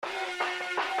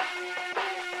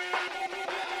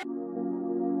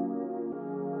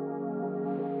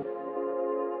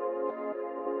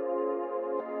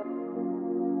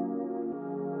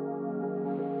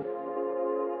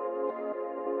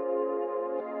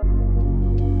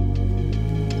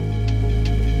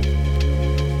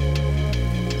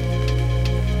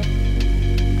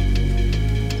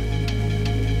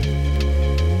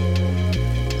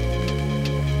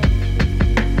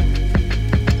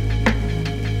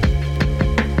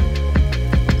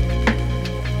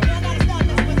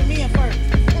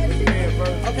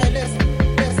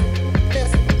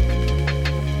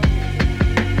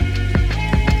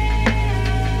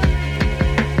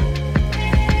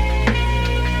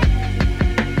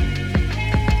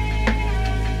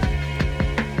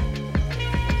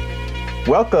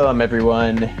Welcome,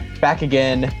 everyone, back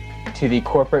again to the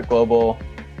Corporate Global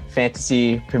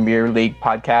Fantasy Premier League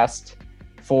podcast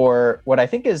for what I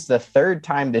think is the third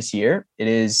time this year. It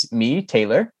is me,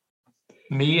 Taylor.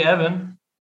 Me, Evan.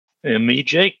 And me,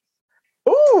 Jake.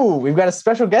 Ooh, we've got a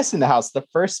special guest in the house, the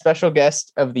first special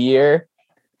guest of the year.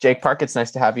 Jake Park, it's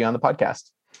nice to have you on the podcast.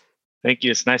 Thank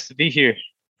you. It's nice to be here.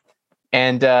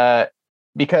 And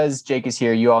because Jake is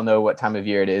here, you all know what time of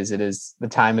year it is. It is the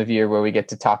time of year where we get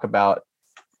to talk about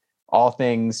all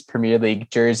things Premier League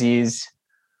jerseys,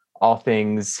 all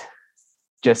things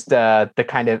just the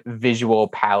kind of visual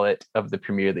palette of the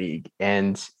Premier League.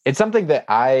 And it's something that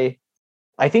I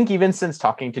think even since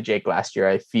talking to Jake last year,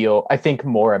 I think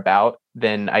more about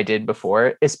than I did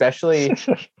before, especially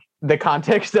the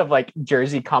context of like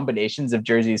jersey combinations of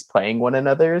jerseys playing one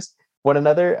another.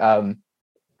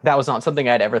 That was not something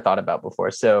I'd ever thought about before.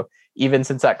 So even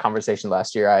since that conversation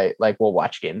last year, I will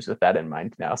watch games with that in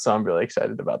mind now. So I'm really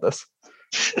excited about this.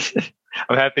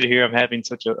 I'm happy to hear I'm having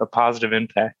such a positive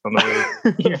impact on the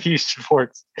way you view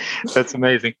sports. That's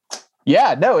amazing.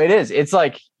 Yeah, no, it is. It's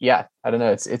like, yeah, I don't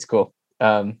know. It's cool.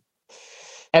 Evan,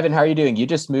 how are you doing? You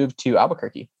just moved to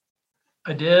Albuquerque.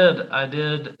 I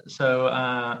did. So,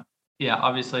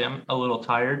 obviously I'm a little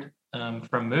tired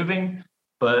from moving,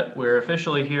 but we're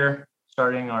officially here,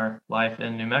 starting our life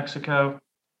in New Mexico.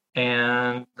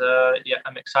 And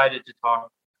I'm excited to talk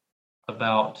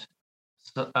about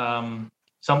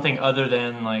something other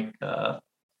than like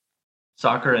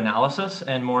soccer analysis,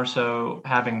 and more so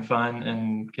having fun,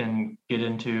 and can get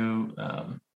into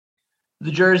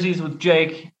the jerseys with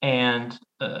Jake. And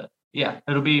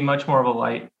it'll be much more of a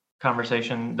light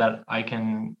conversation that I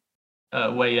can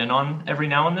weigh in on every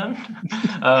now and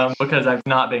then because I've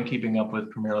not been keeping up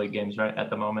with Premier League games right at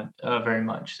the moment very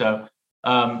much. So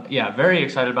very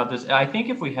excited about this. I think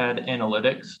if we had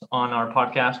analytics on our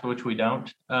podcast, which we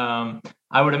don't,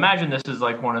 I would imagine this is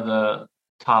like one of the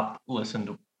top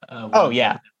listened. Oh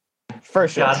yeah, for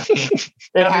sure.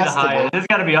 It's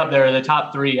got to be up there, the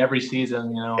top 3 every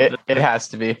season. You know, it has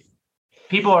to be.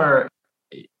 People are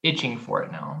itching for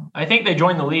it now. I think they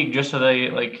joined the league just so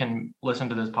they can listen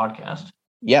to this podcast.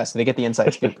 Yeah, so they get the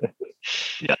inside scoop.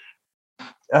 Yeah.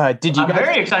 I'm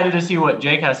very excited to see what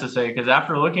Jake has to say, because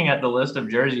after looking at the list of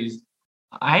jerseys,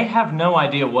 I have no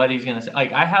idea what he's going to say.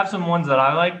 Like, I have some ones that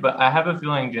I like, but I have a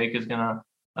feeling Jake is going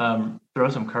to throw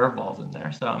some curveballs in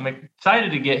there. So I'm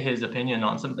excited to get his opinion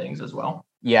on some things as well.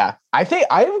 Yeah, I think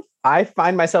I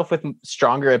find myself with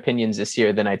stronger opinions this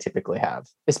year than I typically have,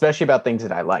 especially about things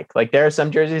that I like. Like, there are some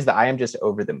jerseys that I am just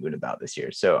over the moon about this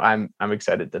year. So I'm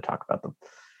excited to talk about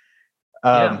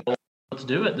them. Let's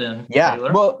do it then. Yeah.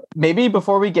 Taylor. Well, maybe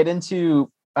before we get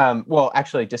into,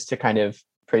 actually, just to kind of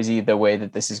crazy the way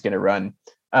that this is going to run,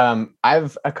 I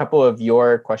have a couple of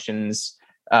your questions,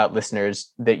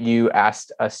 listeners, that you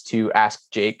asked us to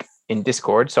ask Jake in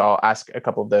Discord. So I'll ask a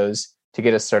couple of those to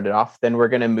get us started off. Then we're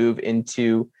going to move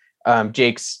into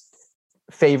Jake's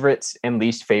favorites and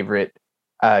least favorite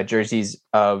jerseys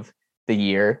of the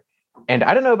year. And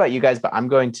I don't know about you guys, but I'm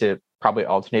going to probably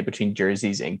alternate between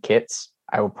jerseys and kits.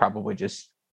 I will probably just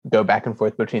go back and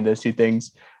forth between those two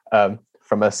things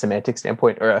from a semantic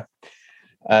standpoint or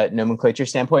a nomenclature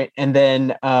standpoint. And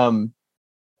then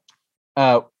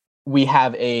we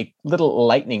have a little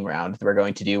lightning round that we're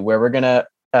going to do, where we're going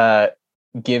to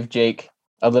give Jake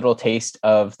a little taste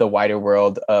of the wider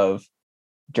world of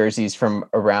jerseys from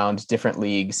around different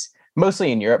leagues,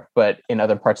 mostly in Europe, but in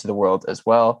other parts of the world as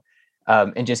well,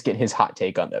 and just get his hot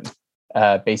take on them,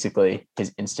 basically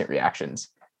his instant reactions.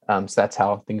 So that's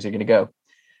how things are going to go.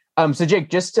 So Jake,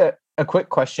 just a quick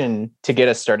question to get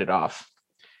us started off.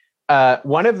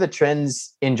 One of the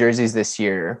trends in jerseys this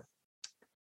year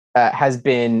has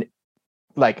been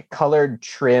like colored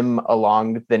trim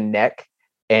along the neck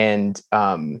and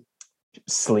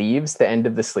sleeves, the end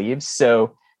of the sleeves.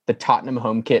 So the Tottenham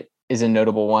home kit is a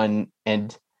notable one,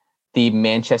 and the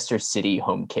Manchester City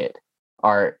home kit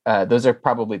those are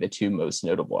probably the two most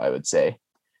notable, I would say.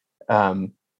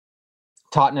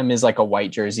 Tottenham is like a white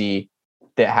jersey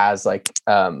that has like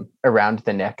around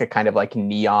the neck a kind of like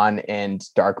neon and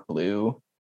dark blue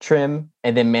trim,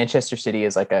 and then Manchester City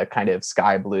is like a kind of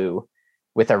sky blue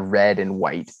with a red and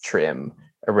white trim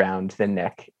around the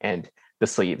neck and the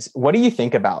sleeves. What do you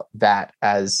think about that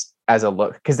as a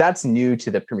look? Because that's new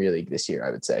to the Premier League this year,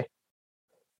 I would say.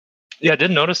 Yeah, I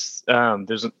did notice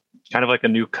there's kind of like a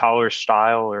new collar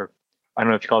style, or I don't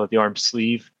know if you call it the arm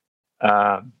sleeve.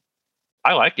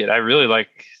 I like it. I really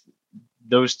like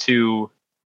those two,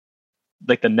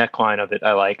 like the neckline of it.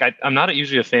 I'm not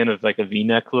usually a fan of like a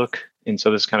V-neck look, and so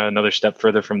this is kind of another step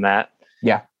further from that.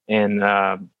 Yeah. And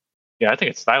I think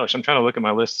it's stylish. I'm trying to look at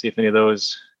my list, see if any of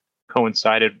those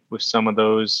coincided with some of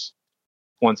those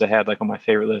ones I had like on my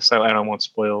favorite list. I don't want to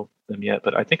spoil them yet,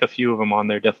 but I think a few of them on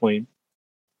there definitely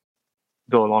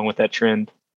go along with that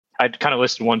trend. I kind of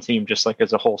listed one team just like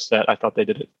as a whole set. I thought they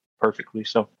did it perfectly.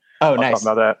 So Oh, I'll nice.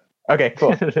 talk about Okay,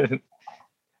 cool. that.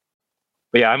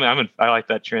 But yeah, I like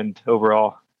that trend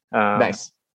overall.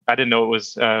 Nice. I didn't know it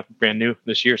was brand new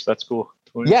this year, so that's cool.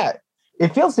 Yeah,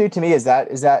 it feels new to me. Does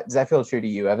that feel true to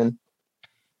you, Evan?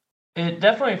 It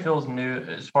definitely feels new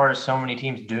as far as so many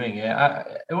teams doing it.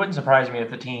 It wouldn't surprise me if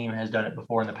the team has done it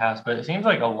before in the past, but it seems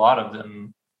like a lot of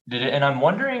them did it. And I'm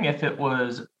wondering if it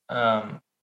was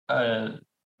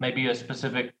maybe a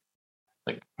specific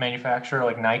like manufacturer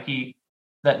like Nike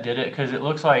that did it, because it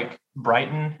looks like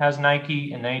Brighton has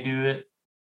Nike and they do it.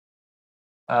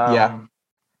 Yeah.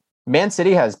 Man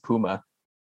City has Puma.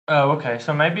 Oh, okay.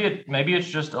 So maybe it's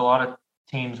just a lot of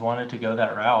teams wanted to go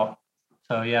that route.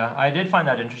 So yeah, I did find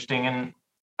that interesting, and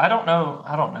I don't know.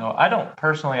 I don't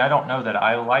know that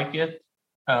I like it.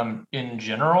 In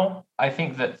general, I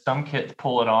think that some kits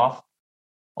pull it off,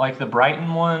 like the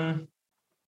Brighton one.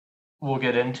 We'll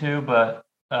get into, but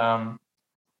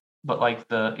like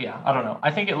I don't know.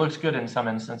 I think it looks good in some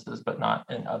instances, but not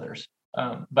in others.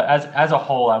 But as a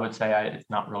whole, I would say it's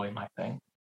not really my thing.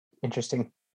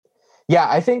 Interesting. Yeah,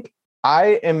 I think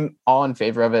I am all in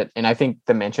favor of it, and I think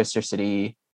the Manchester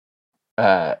City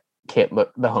the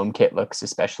home kit looks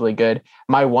especially good.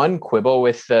 My one quibble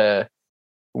with the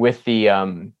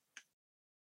kind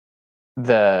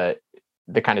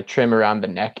of trim around the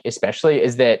neck especially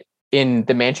is that in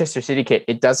the Manchester City kit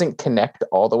it doesn't connect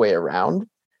all the way around,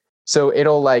 so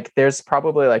it'll like there's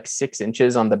probably like 6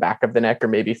 inches on the back of the neck or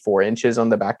maybe 4 inches on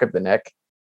the back of the neck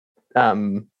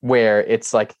where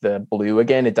it's like the blue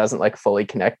again, it doesn't like fully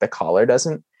connect, the collar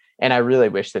doesn't, and I really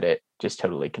wish that it just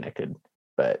totally connected.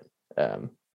 But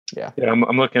yeah,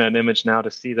 I'm looking at an image now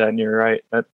to see that, and you're right,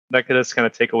 that could just kind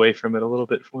of take away from it a little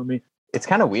bit for me. It's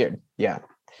kind of weird. Yeah.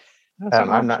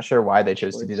 I'm not sure why they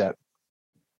chose to do that.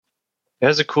 It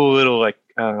has a cool little like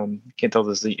can't tell if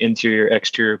this is the interior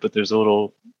exterior, but there's a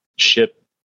little ship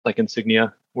like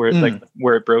insignia where it like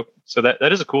where it broke. So that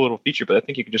is a cool little feature, but I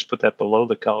think you could just put that below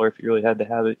the collar if you really had to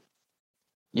have it.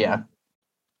 Yeah.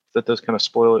 That does kind of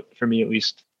spoil it for me, at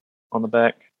least on the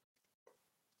back.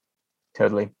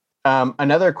 Totally.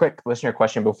 Another quick listener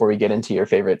question before we get into your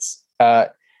favorites.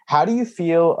 How do you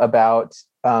feel about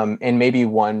and maybe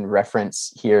one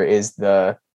reference here is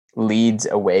the Leeds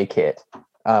away kit.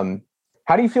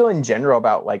 How do you feel in general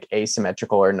about like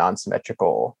asymmetrical or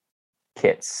non-symmetrical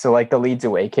kits? So like the Leeds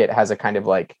away kit has a kind of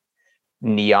like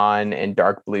neon and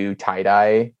dark blue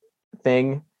tie-dye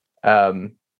thing. How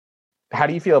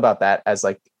do you feel about that as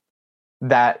like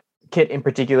that kit in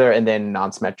particular, and then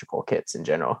non-symmetrical kits in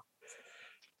general?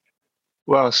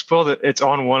 Well, spoiled it. It's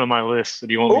on one of my lists. So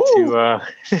do you want me to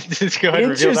just go ahead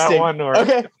and reveal that one? Or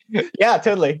okay, yeah,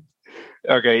 totally.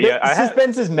 Okay, yeah.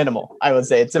 Suspense is minimal. I would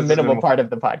say it's a minimal part of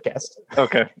the podcast.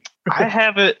 Okay, I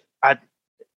have it. I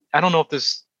don't know if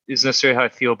this is necessarily how I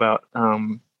feel about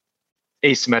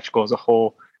asymmetrical as a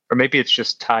whole, or maybe it's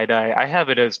just tie dye. I have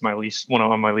it as my one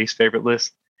on my least favorite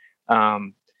list.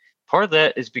 Part of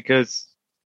that is because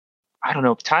I don't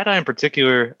know, tie dye in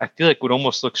particular. I feel like would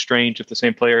almost look strange if the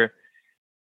same player,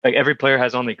 like every player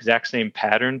has on the exact same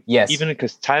pattern. Yes. Even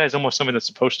because tie dye is almost something that's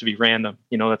supposed to be random.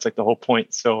 You know, that's like the whole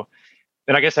point. So,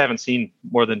 and I guess I haven't seen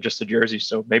more than just the jersey,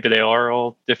 so maybe they are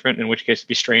all different. In which case, it'd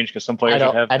be strange because some players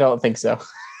would have. I don't think so.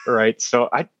 Right. So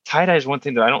tie dye is one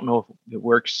thing that I don't know if it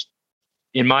works,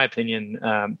 in my opinion,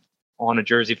 on a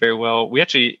jersey very well. We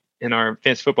actually in our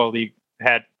fantasy football league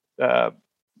had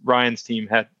Ryan's team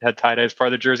had tie dye as part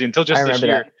of the jersey until just this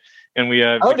year. That. And we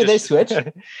did they switch?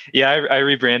 Yeah, I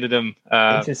rebranded them.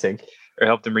 Interesting. Or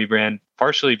helped them rebrand,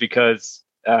 partially because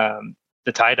the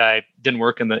tie dye didn't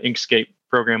work in the Inkscape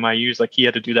program I use. Like he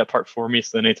had to do that part for me.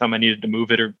 So then anytime I needed to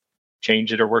move it or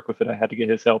change it or work with it, I had to get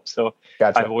his help. So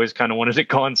gotcha. I've always kind of wanted it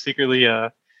gone secretly.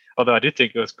 Although I did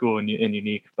think it was cool and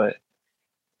unique, but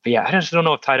yeah, I just don't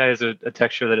know if tie dye is a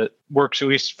texture that it works, at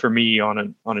least for me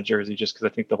on a jersey, just because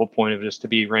I think the whole point of it is to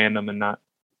be random and not,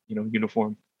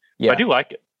 uniform. Yeah, but I do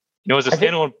like it. As a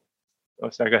standalone.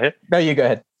 Oh, sorry. Go ahead. No, you go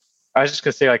ahead. I was just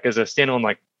gonna say, like, as a standalone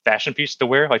like fashion piece to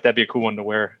wear, like that'd be a cool one to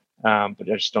wear. But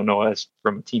I just don't know as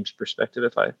from a team's perspective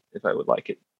if I would like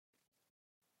it.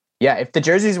 Yeah, if the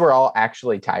jerseys were all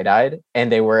actually tie-dyed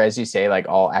and they were, as you say, like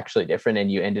all actually different,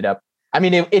 and you ended up, I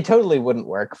mean, it totally wouldn't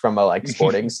work from a like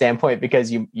sporting standpoint,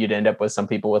 because you'd end up with some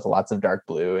people with lots of dark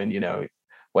blue and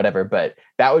whatever. But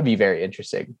that would be very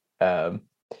interesting.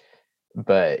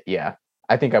 But yeah,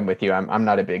 I think I'm with you. I'm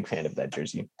not a big fan of that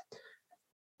jersey.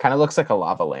 Kind of looks like a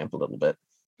lava lamp a little bit.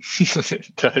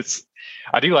 It does.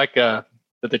 I do like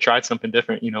that they tried something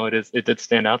different. It did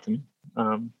stand out to me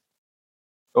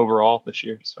overall this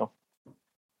year. So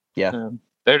Yeah.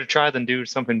 Better to try than do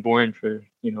something boring for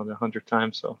the 100th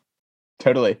time. So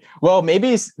totally. Well,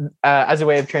 maybe as a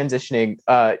way of transitioning,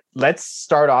 let's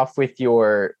start off with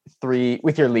your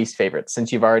least favorites,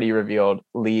 since you've already revealed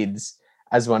Leeds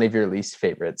as one of your least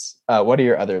favorites. What are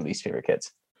your other least favorite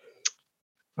kits?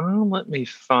 Let me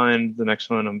find the next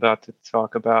one I'm about to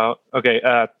talk about. Okay,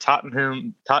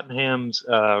 Tottenham's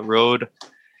Road,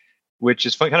 which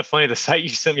is kind of funny. The site you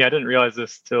sent me, I didn't realize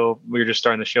this till we were just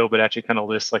starting the show, but actually kind of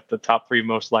lists like the top 3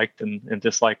 most liked and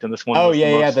disliked, and this one. Oh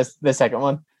yeah, the second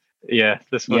one. Yeah,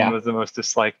 this one was the most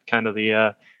disliked. Kind of the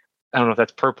I don't know if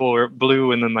that's purple or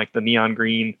blue, and then like the neon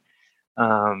green.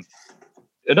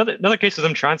 Another case is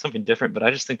them trying something different, but I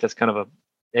just think that's kind of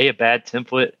a bad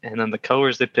template, and then the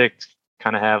colors they picked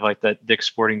kind of have like that Dick's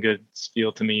Sporting Goods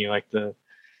feel to me, like I don't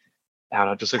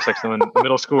know, it just looks like someone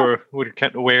middle schooler would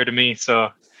wear to me. So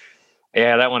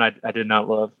yeah, that one I did not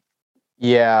love.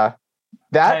 Yeah,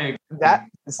 go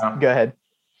ahead.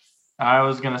 I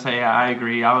was gonna say, yeah, I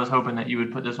agree. I was hoping that you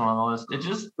would put this one on the list. It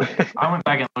just, I went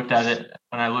back and looked at it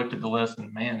when I looked at the list,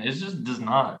 and man, it just does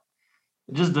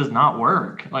not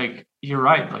work. Like, you're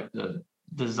right. Like, the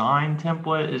design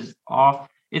template is off.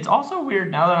 It's also weird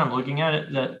now that I'm looking at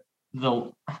it that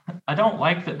I don't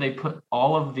like that they put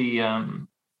all of the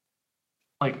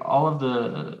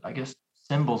I guess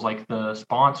symbols, like the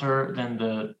sponsor, then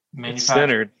the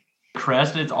manufacturer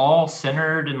crest. It's all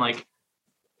centered, and like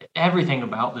everything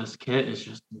about this kit is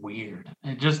just weird.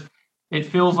 It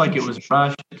feels like it was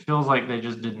rushed. It feels like they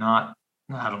just did not.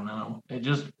 I don't know. It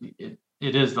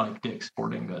is like Dick's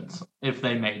Sporting Goods if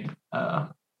they made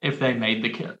the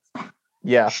kits.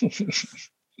 Yeah.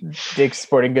 Dick's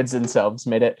Sporting Goods themselves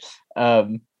made it.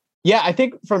 Yeah, I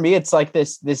think for me it's like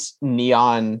this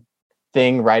neon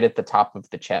thing right at the top of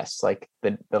the chest, like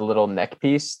the little neck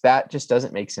piece, that just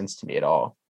doesn't make sense to me at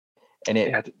all, and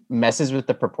it messes with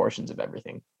the proportions of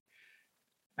everything.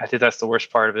 I think that's the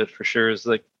worst part of it for sure. Is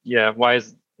like, I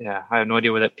have no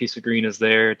idea where that piece of green is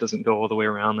there. It doesn't go all the way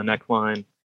around the neckline.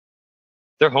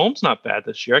 Their home's not bad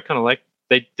this year. I kind of like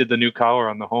they did the new collar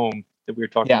on the home that we were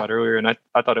talking about earlier, and I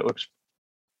thought it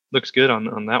looks good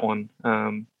on that one.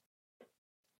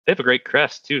 They have a great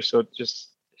crest too, so just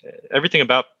everything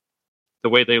about the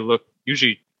way they look.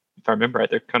 Usually, if I remember right,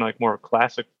 they're kind of like more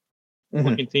classic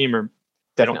looking team, or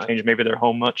they don't change maybe their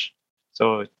home much.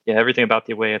 So yeah, everything about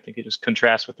the away, I think it just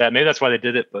contrasts with that. Maybe that's why they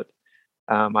did it, but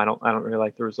I don't really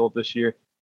like the result this year.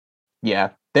 Yeah,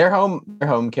 their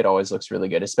home kit always looks really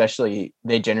good, especially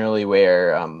they generally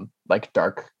wear like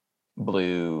dark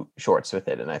blue shorts with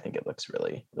it, and I think it looks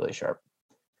really, really sharp.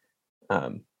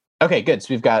 Okay, good.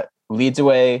 So we've got Leeds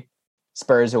away,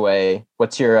 Spurs away.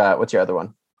 What's your other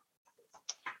one?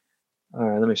 All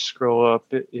right, let me scroll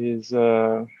up. It is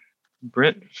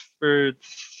Brentford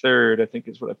third, I think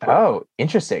is what I put. Oh,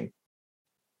 interesting.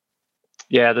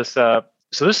 Yeah, this so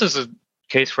this is a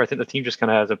case where I think the team just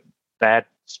kind of has a bad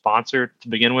sponsor to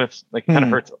begin with. Like, it kind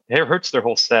of hurts their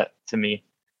whole set to me.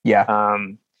 Yeah.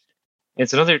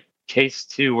 It's another case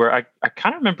too where I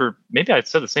kind of remember, maybe I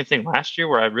said the same thing last year,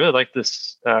 where I really like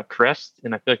this crest,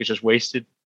 and I feel like it's just wasted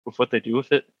with what they do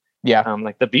with it. Yeah.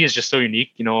 Like the B is just so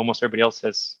unique. Almost everybody else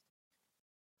has,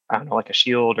 I don't know, like a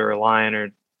shield or a lion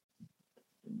or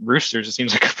roosters. It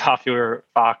seems like a popular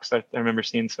fox I remember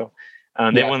seeing. So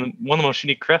they won of the most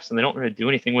unique crests, and they don't really do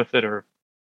anything with it, or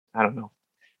I don't know.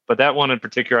 But that one in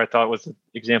particular, I thought was an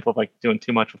example of like doing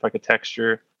too much with like a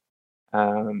texture.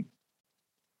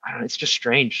 I don't know. It's just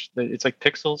strange. It's like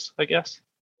pixels, I guess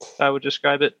I would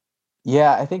describe it.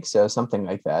 Yeah, I think so. Something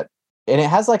like that. And it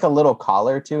has like a little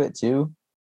collar to it too.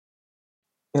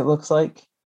 It looks like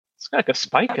it's got like a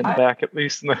spike in the back, at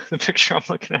least in the picture I'm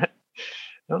looking at.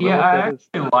 I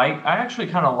actually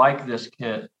kind of like this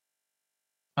kit.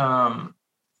 Because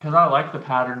I like the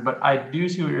pattern, but I do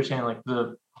see what you're saying. Like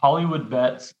the Hollywood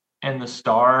Bets and the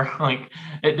star, like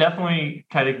it definitely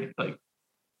kind of like,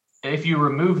 if you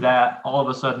remove that, all of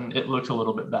a sudden it looks a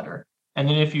little bit better. And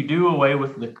then if you do away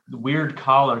with the weird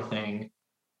collar thing,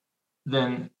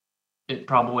 then it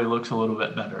probably looks a little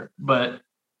bit better. But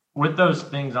with those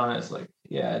things on it, it's like,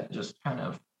 it just kind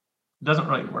of doesn't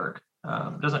really work.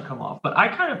 Doesn't come off. But I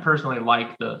kind of personally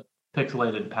like the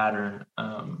pixelated pattern.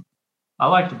 I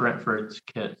liked Brentford's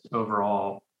kits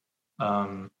overall,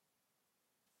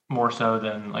 more so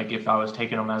than like if I was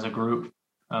taking them as a group.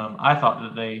 I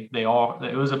thought that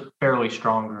it was a fairly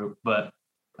strong group, but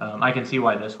I can see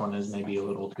why this one is maybe a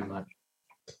little too much.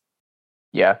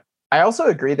 Yeah. I also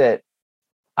agree that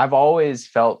I've always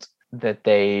felt that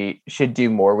they should do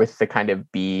more with the kind of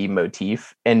bee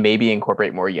motif and maybe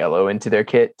incorporate more yellow into their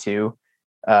kit too.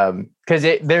 Because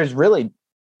there's really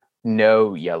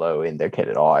no yellow in their kit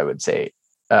at all, I would say.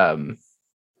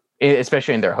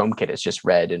 Especially in their home kit, it's just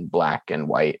red and black and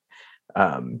white.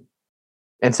 And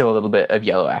so a little bit of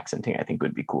yellow accenting, I think,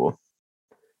 would be cool.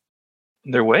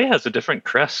 Their way has a different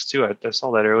crest too. I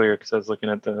saw that earlier because I was looking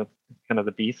at the kind of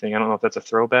the B thing. I don't know if that's a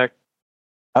throwback.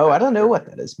 Oh, I don't know what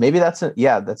that is. Maybe that's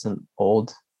an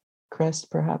old crest,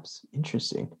 perhaps.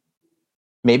 Interesting.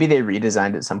 Maybe they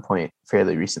redesigned at some point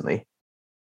fairly recently. It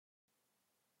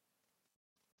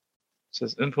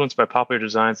says influenced by popular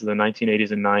designs of the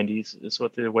 1980s and 90s is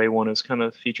what the away one is kind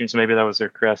of featuring. So maybe that was their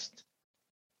crest.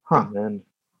 Huh. And then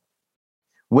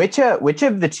Which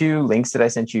of the two links that I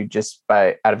sent you, just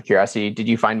out of curiosity, did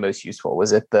you find most useful?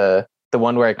 Was it the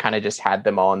one where I kind of just had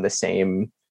them all in the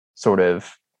same sort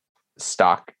of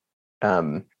stock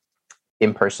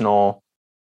impersonal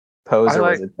pose, or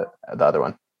was it the other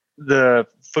one? The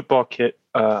football kit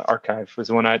archive was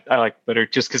the one I like better,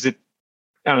 just because I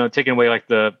don't know, taking away like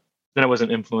then it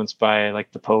wasn't influenced by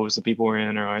like the pose that people were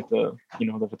in, or like the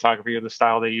photography or the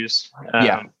style they use.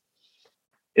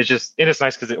 It's just, and it's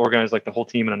nice because it organized like the whole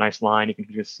team in a nice line. You can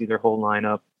just see their whole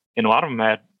lineup, and a lot of them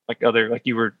had like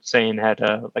you were saying, had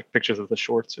like pictures of the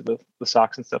shorts or the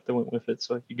socks and stuff that went with it,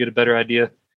 so you get a better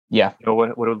idea. Yeah,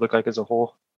 what it would look like as a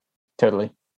whole. Totally.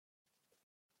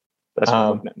 That's what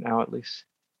I'm looking at now, at least.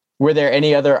 Were there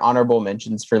any other honorable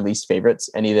mentions for least favorites?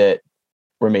 Any that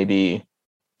were maybe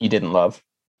you didn't love?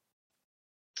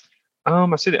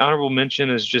 I say the honorable mention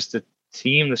is just a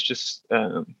team that's just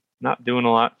not doing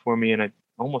a lot for me, and I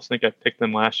almost think I picked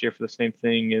them last year for the same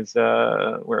thing. Is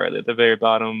where at the very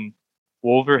bottom,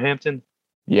 Wolverhampton.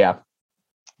 Yeah,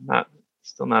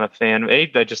 still not a fan.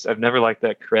 I've never liked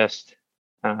that crest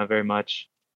very much,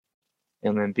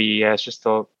 and then B, yeah, it's just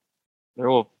they're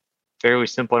all fairly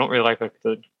simple. I don't really like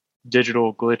the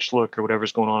digital glitch look or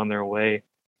whatever's going on in their way.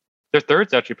 Their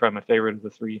third's actually probably my favorite of the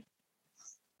three.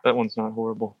 That one's not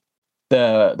horrible.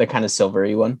 The kind of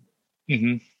silvery one.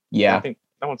 Mm-hmm. Yeah, I think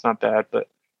that one's not bad, but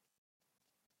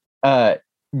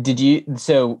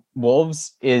so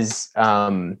Wolves is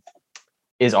also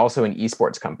an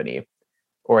esports company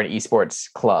or an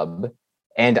esports club,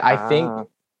 and I think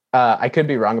I could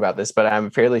be wrong about this, but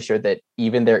I'm fairly sure that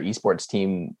even their esports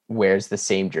team wears the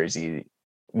same jersey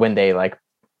when they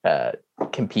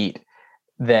compete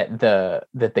that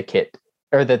the kit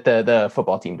or that the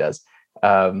football team does,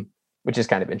 which is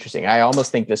kind of interesting. I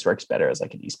almost think this works better as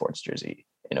like an esports jersey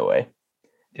in a way.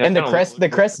 Yeah, and the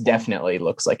crest definitely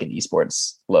looks like an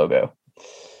esports logo.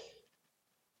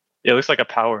 Yeah, it looks like a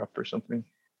power up or something.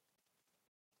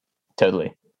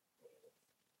 Totally.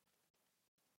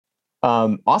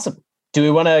 Awesome. Do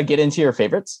we want to get into your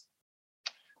favorites?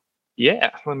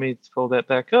 Yeah, let me pull that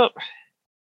back up.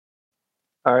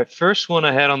 All right, first one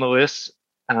I had on the list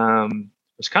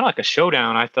was kind of like a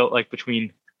showdown, I felt like,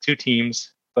 between two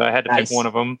teams, but I had to pick one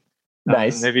of them.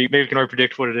 Nice. Maybe we can already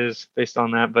predict what it is based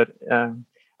on that, but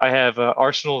I have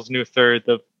Arsenal's new third,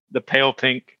 the pale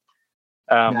pink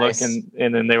look,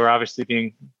 and then they were obviously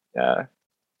being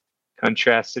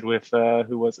contrasted with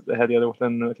who was it that had the other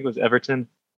one? I think it was Everton.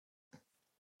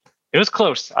 It was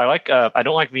close. I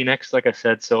don't like V-necks, like I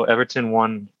said, so Everton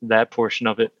won that portion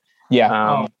of it.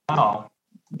 Yeah. Wow.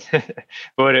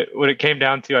 But what it came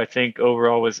down to, I think,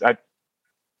 overall was I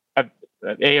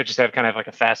just have kind of like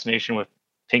a fascination with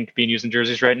pink being used in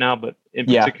jerseys right now, but in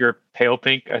particular, pale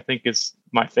pink, I think, is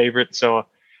my favorite. So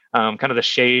kind of the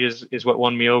shade is what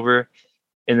won me over.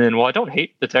 And then, while I don't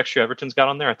hate the texture Everton's got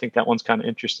on there, I think that one's kind of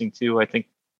interesting too. I think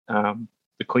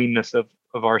the cleanness of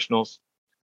Arsenal's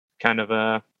kind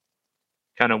of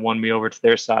won me over to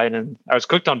their side, and I was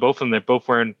cooked on both of them. They're both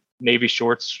wearing navy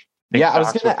shorts. Yeah, I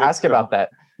was going to ask about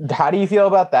that. How do you feel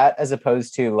about that as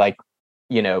opposed to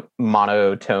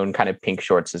monotone kind of pink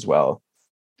shorts as well?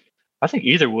 I think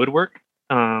either would work,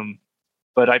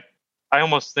 but I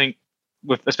almost think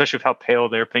especially with how pale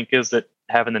their pink is, that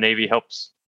having the navy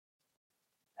helps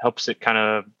it kind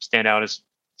of stand out,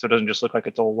 so it doesn't just look like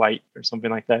it's all white or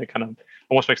something like that. It kind of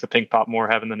almost makes the pink pop more,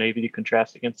 having the navy to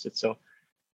contrast against it. So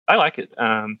I like it.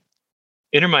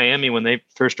 Inter Miami, when they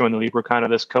first joined the league, were kind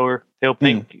of this color, pale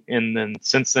pink, and then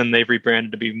since then they've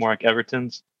rebranded to be more like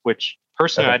Everton's, which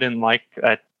personally I didn't like.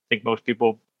 I think most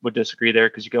people would disagree there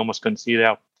because you almost couldn't see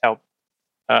how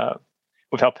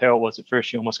with how pale it was at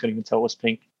first. You almost couldn't even tell it was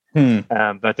pink.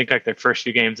 But I think like their first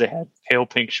few games, they had pale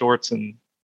pink shorts and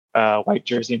white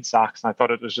jersey and socks, and I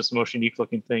thought it was just the most unique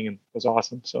looking thing and was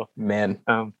awesome. So man,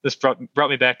 this brought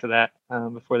me back to that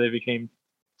before they became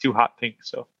too hot pink.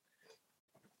 So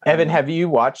Evan, have you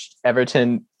watched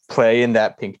Everton play in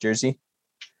that pink jersey?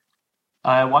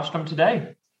 I watched them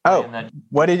today. Oh,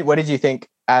 what did you think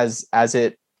as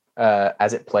it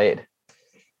as it played?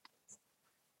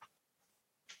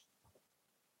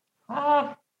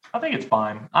 I think it's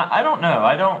fine. I don't know.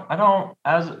 I don't know.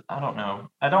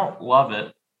 I don't love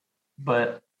it,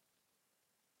 but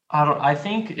I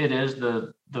think it is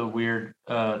the weird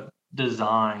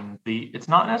design. It's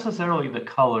not necessarily the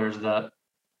colors that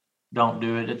don't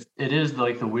do it. It is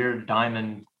like the weird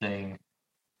diamond thing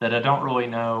that I don't really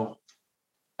know.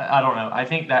 I don't know. I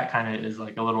think that kind of is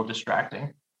like a little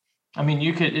distracting. I mean,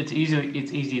 it's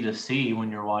easy to see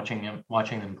when you're watching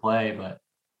them play, but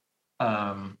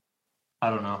I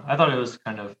don't know. I thought it was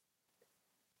kind of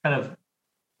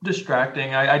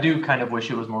distracting. I do kind of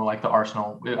wish it was more like the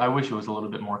Arsenal. I wish it was a little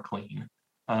bit more clean.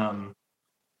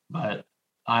 But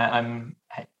I'm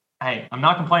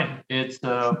not complaining. It's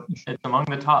among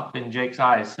the top in Jake's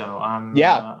eyes, so I'm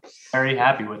very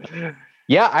happy with it.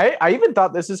 Yeah, I even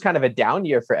thought this is kind of a down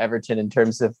year for Everton in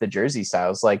terms of the jersey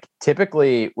styles. Like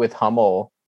typically with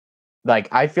Hummel, like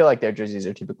I feel like their jerseys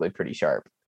are typically pretty sharp.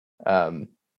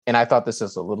 And I thought this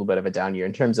was a little bit of a down year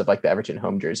in terms of like the Everton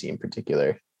home jersey in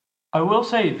particular. I will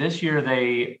say this year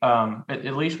they,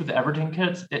 at least with the Everton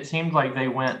kits, it seemed like they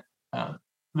went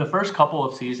the first couple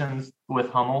of seasons with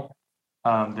Hummel.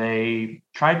 They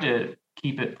tried to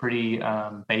keep it pretty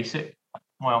basic.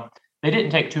 Well, they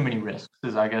didn't take too many risks,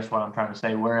 is I guess what I'm trying to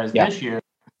say. Whereas this year,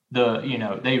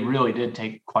 they really did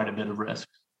take quite a bit of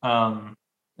risks. And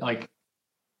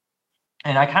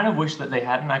I kind of wish that they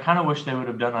hadn't. I kind of wish they would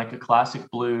have done like a classic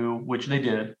blue, which they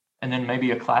did, and then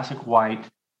maybe a classic white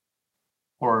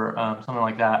or something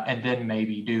like that, and then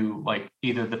maybe do like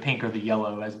either the pink or the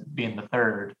yellow as being the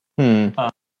third.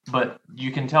 But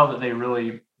you can tell that they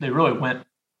really went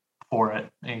for it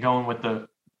and going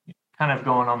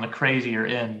on the crazier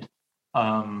end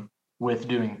with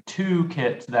doing two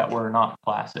kits that were not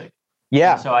classic.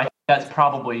 Yeah. So I think that's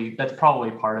probably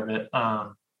part of it.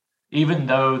 Even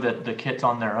though that the kits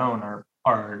on their own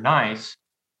are nice,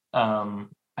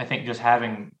 I think just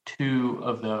having two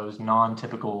of those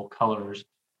non-typical colors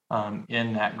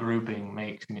in that grouping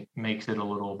makes it a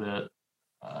little bit.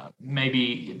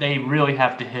 Maybe they really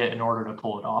have to hit in order to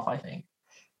pull it off, I think.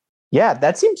 Yeah,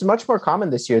 that seems much more common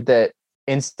this year, that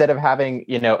instead of having,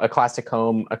 a classic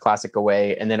home, a classic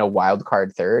away, and then a wild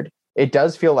card third, it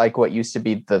does feel like what used to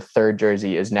be the third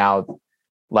jersey is now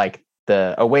like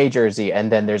the away jersey,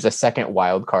 and then there's a second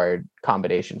wild card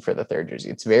combination for the third jersey.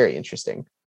 It's very interesting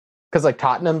because like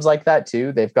Tottenham's like that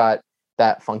too. They've got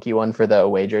that funky one for the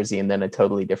away jersey and then a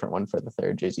totally different one for the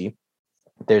third jersey.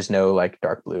 There's no like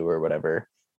dark blue or whatever.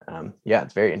 Yeah,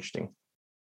 it's very interesting.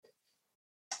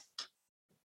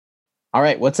 All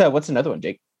right, what's another one,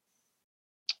 Jake?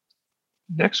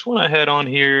 Next one I had on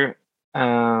here,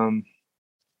 feeling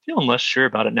less sure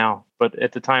about it now, but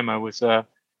at the time I was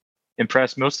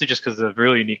impressed, mostly just because of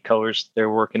really unique colors they're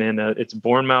working in. It's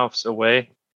Bournemouth's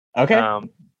away. Okay.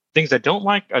 Things I don't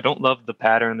like. I don't love the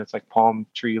pattern. It's like palm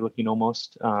tree looking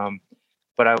almost.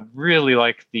 But I really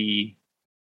like the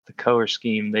color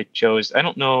scheme they chose. I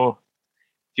don't know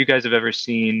if you guys have ever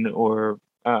seen or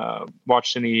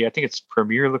watched any. I think it's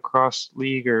Premier Lacrosse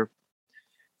League or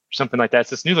something like that. It's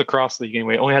this new lacrosse league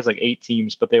anyway. It only has like 8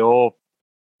 teams, but they all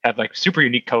have like super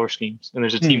unique color schemes. And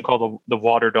there's a team called the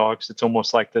Water Dogs. It's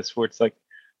almost like this, where it's like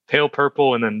pale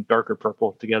purple and then darker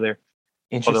purple together.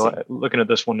 Interesting. Although looking at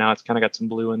this one now, it's kind of got some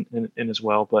blue in as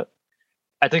well. But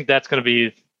I think that's going to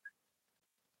be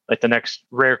like the next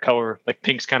rare color. Like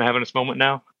pink's kind of having its moment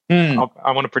now.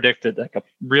 I want to predict that like a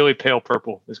really pale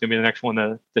purple is going to be the next one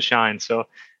to shine. So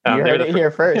you heard it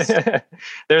here first.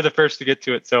 They're the first to get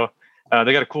to it. So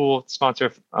they got a cool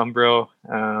sponsor, Umbro.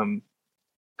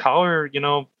 Collar,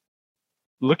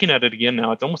 looking at it again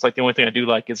now, it's almost like the only thing I do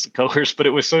like is the colors, but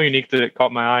it was so unique that it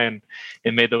caught my eye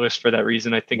and made the list for that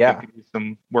reason. I think they could do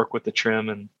some work with the trim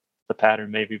and the pattern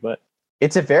maybe, but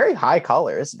it's a very high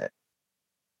color, isn't it?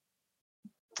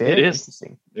 It is.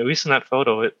 Interesting. At least in that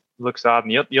photo, it looks odd.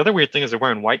 And the other weird thing is they're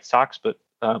wearing white socks, but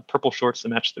purple shorts to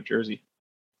match their jersey.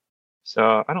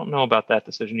 So I don't know about that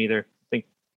decision either. I think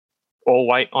all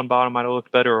white on bottom might have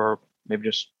looked better, or maybe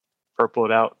just purple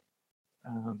it out.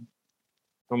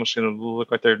 Almost going to look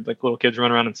like they're like little kids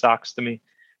running around in socks to me.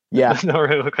 Yeah, it doesn't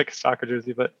really look like a soccer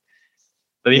jersey, but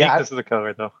the uniqueness of the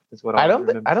color, though, is what I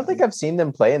don't think I've seen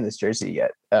them play in this jersey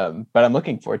yet. But I'm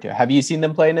looking forward to it. Have you seen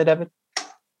them play in it, Evan?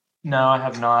 No, I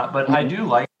have not. But I do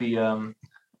like the.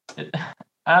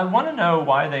 I want to know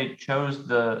why they chose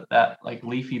that like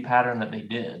leafy pattern that they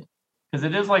did, because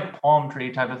it is like palm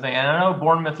tree type of thing. And I know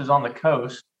Bournemouth is on the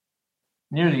coast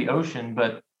near the ocean,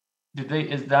 but do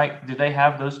they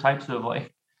have those types of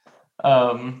like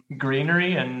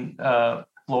greenery and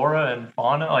flora and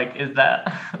fauna? Like, is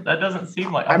that that doesn't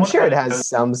seem like? I I'm wonder sure how it has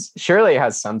some. Surely it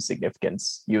has some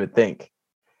significance. You would think,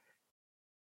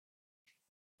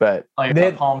 but like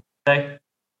Palm Sunday.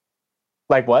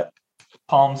 Like what?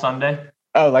 Palm Sunday.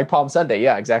 Oh, like Palm Sunday.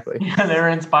 Yeah, exactly. Yeah, they were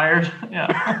inspired.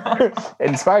 Yeah.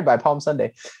 Inspired by Palm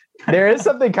Sunday. There is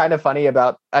something kind of funny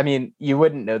about, I mean, you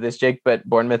wouldn't know this, Jake, but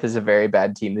Bournemouth is a very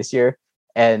bad team this year.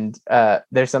 And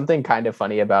there's something kind of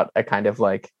funny about a kind of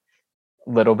like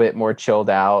little bit more chilled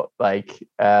out, like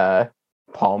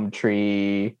palm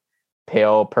tree,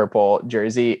 pale purple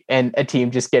jersey, and a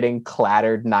team just getting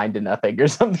clattered 9-0 or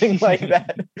something like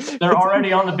that. They're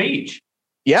already on the beach.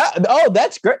 Yeah. Oh,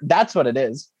 that's great. That's what it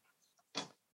is.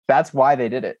 That's why they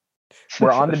did it.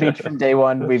 We're on the beach from day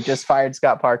one. We've just fired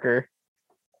Scott Parker.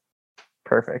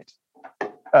 Perfect.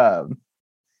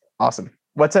 Awesome.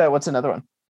 What's another one?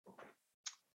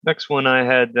 Next one I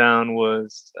had down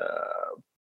was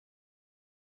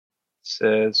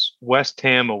says West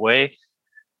Ham away.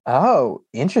 Oh,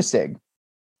 interesting.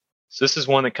 So this is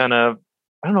one that kind of,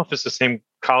 I don't know if it's the same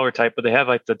collar type, but they have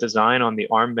like the design on the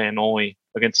armband only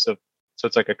against the, so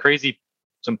it's like a crazy,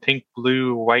 some pink,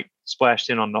 blue, white splashed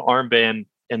in on the armband,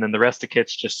 and then the rest of the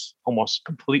kit's just almost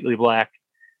completely black.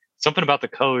 Something about the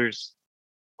colors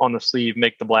on the sleeve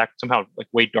make the black somehow like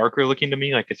way darker looking to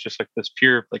me. Like it's just like this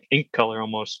pure like ink color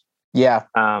almost. Yeah.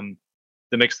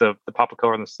 That makes the pop of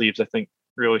color on the sleeves, I think,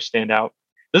 really stand out.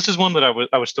 This is one that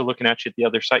I was still looking at you at the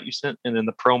other site you sent, and then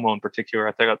the promo in particular,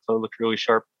 I think I thought it looked really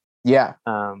sharp. Yeah.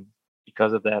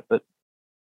 Because of that, but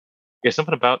yeah,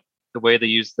 something about the way they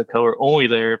use the color only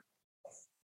there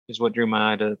is what drew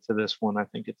my eye to this one. I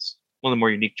think it's one of the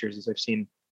more unique jerseys I've seen,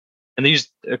 and they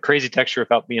used a crazy texture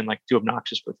without being like too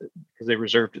obnoxious with it because they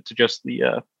reserved it to just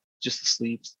the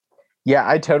sleeves. Yeah,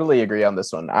 I totally agree on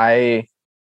this one.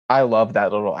 I love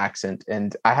that little accent,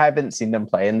 and I haven't seen them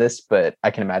play in this, but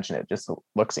I can imagine it just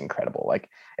looks incredible. Like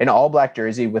an all black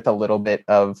jersey with a little bit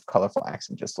of colorful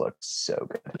accent just looks so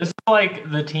good. This is like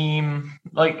the team,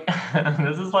 like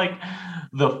this is like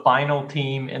the final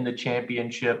team in the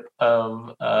championship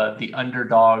of the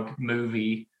Underdog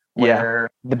movie, where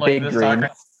the like, big the green,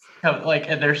 like,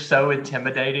 and they're so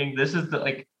intimidating. This is the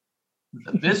like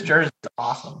this jersey is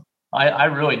awesome. I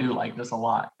really do like this a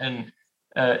lot, and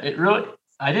it really.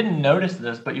 I didn't notice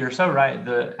this, but you're so right.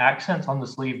 The accents on the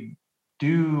sleeve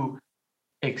do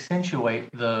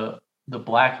accentuate the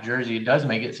black jersey. It does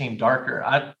make it seem darker.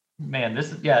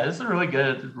 This is a really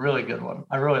good one.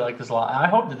 I really like this a lot. I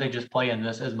hope that they just play in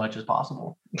this as much as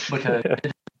possible because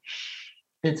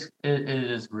it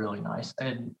is really nice.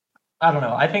 And I don't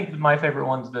know. I think my favorite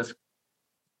ones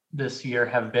this year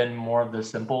have been more of the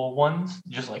simple ones,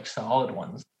 just like solid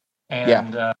ones.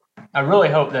 And I really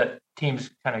hope that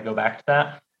teams kind of go back to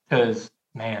that because,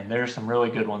 man, there's some really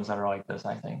good ones that are like this,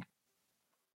 I think.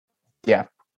 Yeah.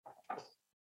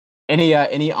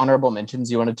 Any honorable mentions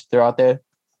you wanted to throw out there,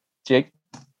 Jake?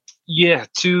 Yeah,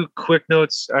 2 quick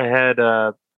notes. I had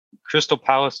Crystal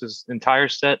Palace's entire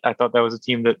set. I thought that was a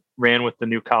team that ran with the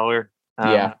new collar.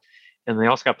 And they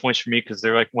also got points for me because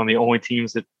they're like one of the only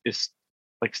teams that is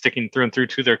like sticking through and through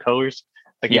to their colors,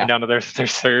 like even down to their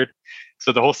third.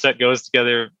 So the whole set goes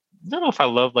together. I don't know if I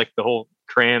love like the whole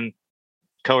crayon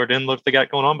colored in look they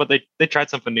got going on, but they tried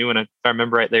something new. And if I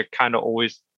remember right, they're kind of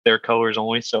always their colors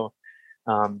only. So,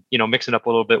 mixing up a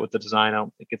little bit with the design, I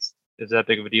don't think it's that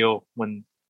big of a deal when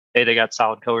A, they got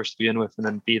solid colors to begin with, and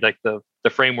then B, like the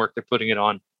framework they're putting it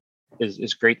on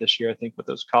is great this year, I think, with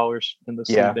those collars and the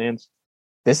sleeve bands.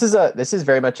 This is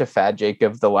very much a fad, Jake,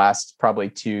 of the last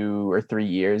probably 2 or 3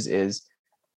 years. Is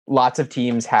lots of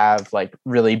teams have like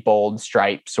really bold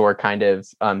stripes or kind of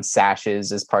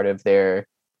sashes as part of their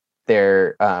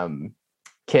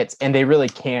kits, and they really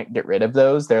can't get rid of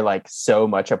those. They're like so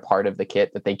much a part of the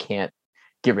kit that they can't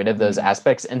get rid of those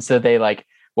aspects, and so they like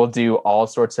will do all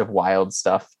sorts of wild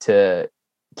stuff to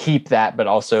keep that, but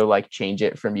also like change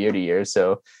it from year to year.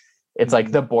 So it's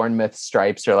like the Bournemouth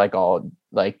stripes are like all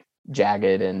like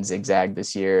jagged and zigzag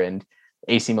this year, and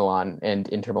AC Milan and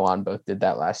Inter Milan both did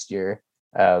that last year.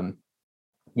 The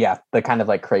kind of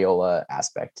like Crayola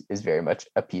aspect is very much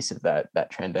a piece of that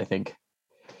trend, I think.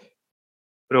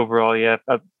 But overall, yeah,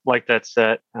 I like that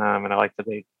set, and I like that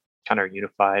they kind of are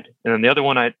unified. And then the other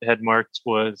one I had marked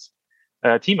was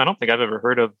a team I don't think I've ever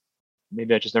heard of.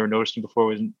 Maybe I just never noticed them before.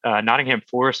 Was Nottingham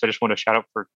Forest. I just want to shout out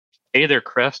for A, their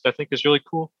crest, I think is really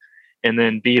cool, and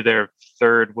then B, their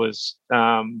third was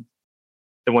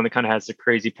the one that kind of has the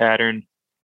crazy pattern.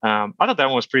 I thought that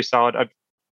one was pretty solid. I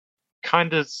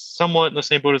kind of somewhat in the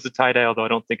same boat as the tie-dye, although I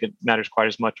don't think it matters quite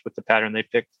as much with the pattern they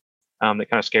picked. That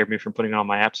kind of scared me from putting on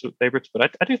my absolute favorites,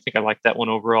 but I do think I like that one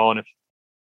overall. And if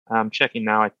I'm checking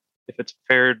now, if it's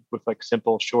paired with like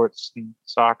simple shorts and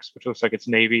socks, which looks like it's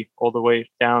navy all the way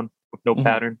down with no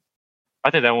pattern. I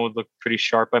think that one would look pretty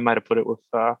sharp. I might have put it with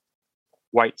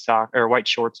white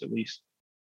shorts at least,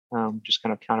 just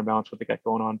kind of counterbalance what they got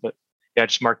going on. But yeah, I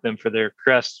just marked them for their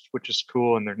crest, which is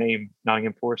cool, and their name,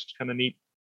 Nottingham Forest, is kind of neat.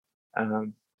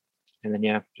 And then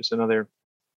yeah, just another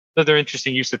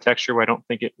interesting use of texture where I don't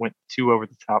think it went too over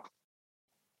the top.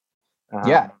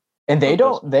 Yeah. And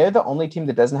they're the only team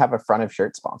that doesn't have a front of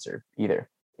shirt sponsor either,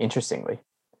 interestingly.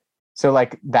 So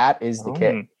like that is the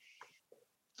kit.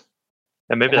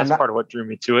 And maybe that's part of what drew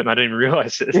me to it, and I didn't even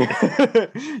realize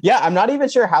it. Yeah, I'm not even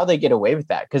sure how they get away with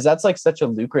that, because that's like such a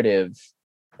lucrative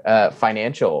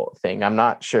financial thing. I'm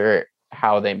not sure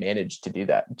how they managed to do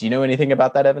that. Do you know anything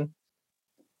about that, Evan?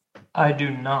 I do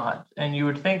not. And you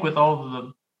would think with all of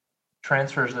the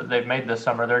transfers that they've made this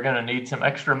summer, they're going to need some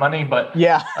extra money. But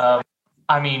yeah,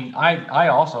 I mean, I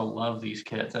also love these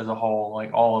kits as a whole.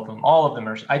 Like all of them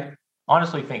are. I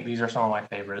honestly think these are some of my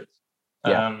favorites.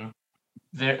 Yeah.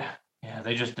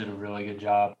 They just did a really good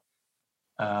job.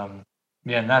 And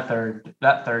that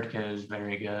third kit is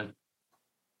very good.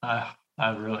 I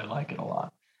really like it a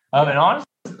lot. And honestly,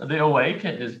 the away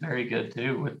kit is very good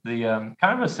too, with the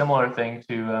kind of a similar thing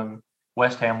to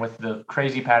West Ham, with the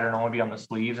crazy pattern only be on the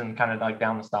sleeves and kind of like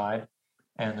down the side,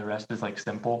 and the rest is like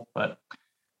simple. But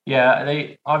yeah,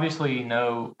 they obviously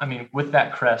know. I mean, with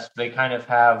that crest, they kind of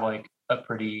have like a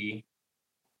pretty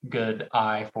good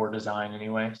eye for design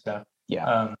anyway. So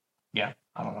yeah.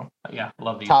 I don't know. Yeah,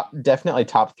 love these. Definitely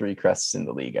top 3 crests in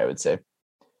the league, I would say.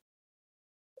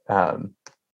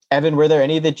 Evan, were there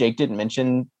any that Jake didn't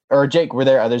mention? Or Jake, were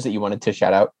there others that you wanted to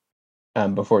shout out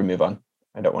before we move on?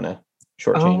 I don't want to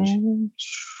shortchange.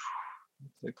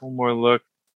 Take one more look.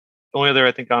 The only other,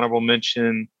 I think, honorable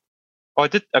mention. Oh,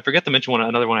 I forget to mention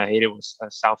another one I hated was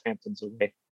Southampton's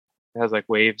away. It has like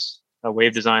waves, a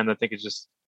wave design that I think is just.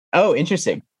 Oh,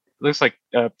 interesting. It looks like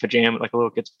pajama, like a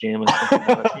little kid's pajamas.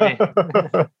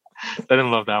 I didn't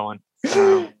love that one.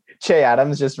 Che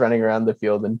Adams just running around the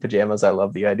field in pajamas. I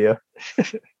love the idea.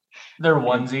 They're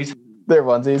onesies.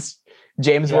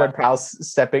 James Ward-Prowse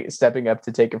stepping up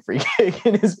to take a free kick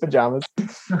in his pajamas.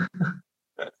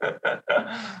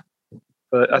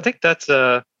 But I think that's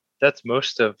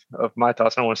most of my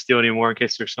thoughts. I don't want to steal any more in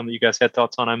case there's some that you guys had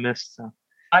thoughts on I missed. So.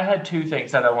 I had 2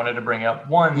 things that I wanted to bring up.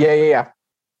 One,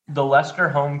 the Leicester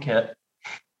home kit,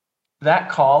 that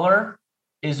collar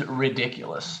is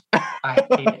ridiculous. I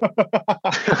hate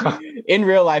it. In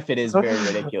real life, it is very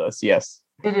ridiculous. Yes,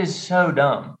 it is so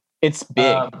dumb. It's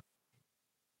big.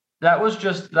 That was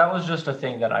just a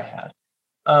thing that I had.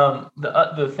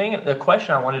 The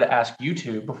question I wanted to ask you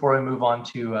two before we move on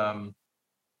to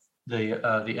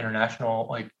the international,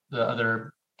 like the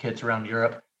other kits around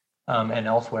Europe and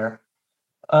elsewhere.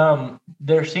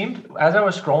 There seemed, as I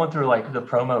was scrolling through like the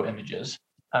promo images,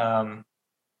 I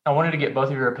wanted to get both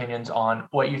of your opinions on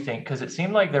what you think, because it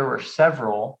seemed like there were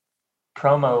several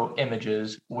promo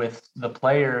images with the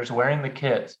players wearing the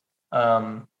kits,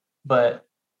 but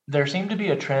there seemed to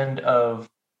be a trend of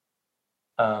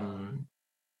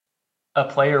a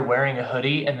player wearing a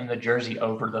hoodie and then the jersey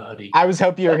over the hoodie. I was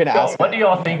hoping you were going to ask. What do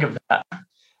y'all think of that?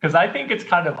 Because I think it's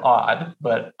kind of odd,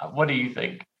 but what do you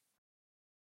think?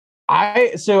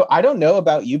 I don't know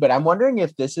about you, but I'm wondering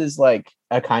if this is like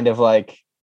a kind of like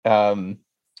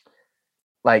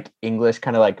English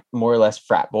kind of like more or less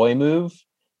frat boy move,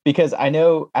 because I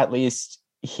know at least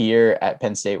here at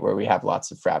Penn State, where we have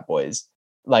lots of frat boys,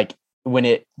 like when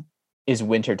it is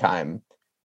wintertime,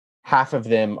 half of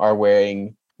them are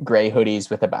wearing gray hoodies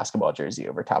with a basketball jersey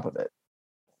over top of it.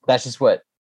 That's just what,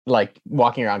 like,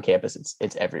 walking around campus,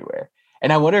 it's everywhere.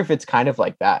 And I wonder if it's kind of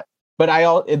like that. But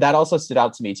that also stood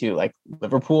out to me too. Like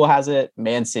Liverpool has it,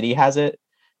 Man City has it.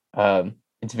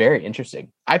 It's very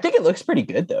interesting. I think it looks pretty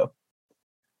good though.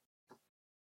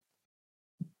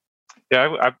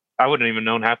 Yeah, I wouldn't even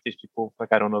known half these people. Like,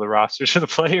 I don't know the rosters of the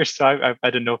players, so I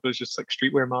didn't know if it was just like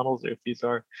streetwear models or if these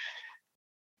are.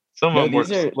 Some of them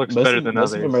looks better than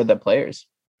others. Most of them are the players.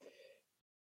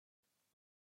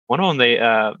 One of them,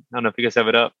 I don't know if you guys have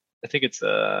it up. I think it's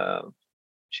I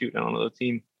don't know the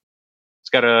team. It's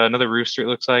got another rooster. It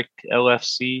looks like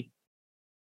LFC.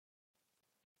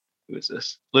 Who is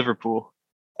this? Liverpool.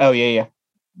 Oh yeah.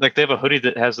 Like they have a hoodie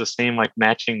that has the same like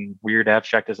matching weird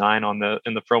abstract design in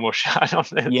the promo shot on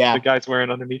it. Yeah. The guy's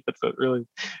wearing underneath it, so it really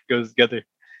goes together.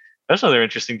 That's another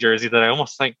interesting jersey that I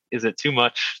almost think, is it too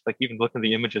much? Like even looking at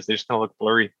the images, they just kind of look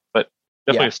blurry, but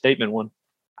definitely a statement one.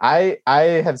 I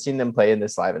have seen them play in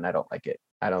this live and I don't like it.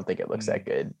 I don't think it looks that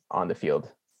good on the field.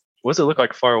 What does it look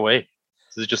like far away?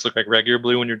 Does it just look like regular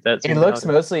blue when you're that? It looks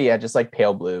mostly just like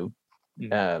pale blue.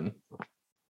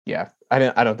 Yeah,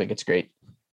 I don't think it's great.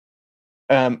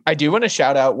 I do want to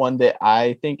shout out one that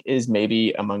I think is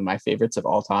maybe among my favorites of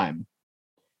all time.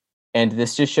 And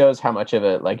this just shows how much of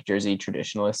a like jersey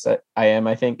traditionalist that I am,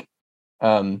 I think.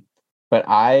 But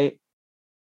I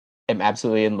am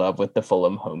absolutely in love with the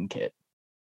Fulham home kit.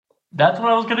 That's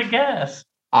what I was gonna guess.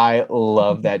 I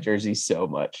love that jersey so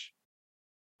much.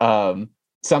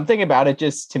 Something about it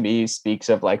just to me speaks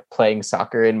of like playing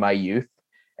soccer in my youth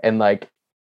and like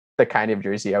the kind of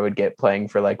jersey I would get playing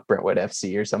for like Brentwood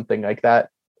FC or something like that.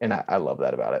 And I love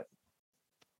that about it.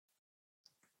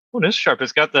 Oh, it is sharp.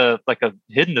 It's got the like a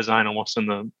hidden design almost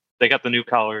they got the new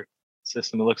collar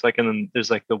system, it looks like, and then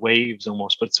there's like the waves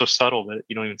almost, but it's so subtle that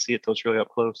you don't even see it till it's really up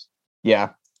close. Yeah.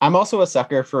 I'm also a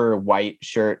sucker for white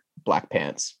shirt, black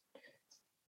pants.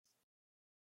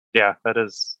 Yeah, that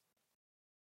is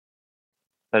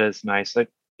nice. It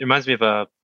reminds me of I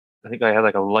think I had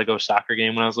like a Lego soccer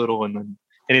game when I was little, and then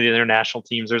any of the international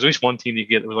teams, there's at least one team you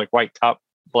get that was like white top,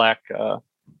 black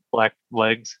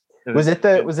legs. Was it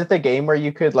the game where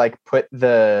you could like put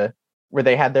where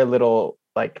they had their little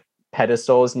like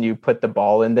pedestals and you put the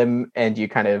ball in them and you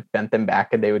kind of bent them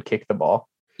back and they would kick the ball?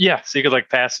 Yeah, so you could like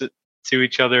pass it to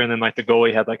each other, and then like the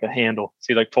goalie had like a handle,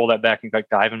 so you like pull that back and like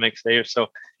dive and make saves. So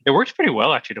it works pretty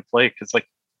well actually to play, because like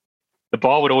the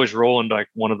ball would always roll into like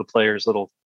one of the players'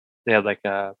 they had like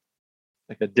a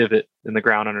divot in the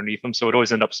ground underneath them, so it would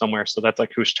always end up somewhere. So that's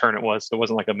like whose turn it was. So it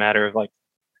wasn't like a matter of like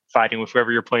fighting with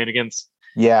whoever you're playing against.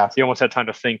 Yeah. So you almost had time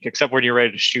to think, except when you're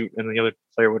ready to shoot, and the other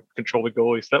player would control the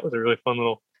goalie. So that was a really fun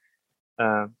little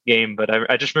game. But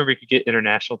I just remember you could get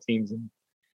international teams, and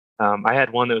I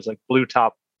had one that was like blue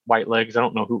top, white legs. I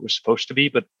don't know who it was supposed to be,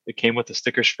 but it came with the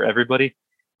stickers for everybody.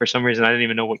 For some reason, I didn't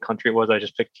even know what country it was. I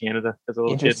just picked Canada as a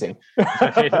little kid. Interesting.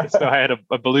 So I had a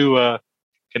blue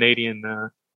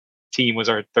Canadian team was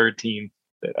our third team.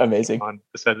 Amazing. On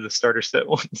the side of the starter set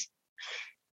ones.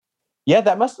 Yeah,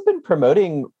 that must have been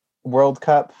promoting World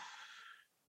Cup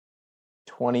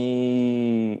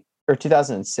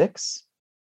 2006,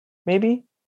 maybe.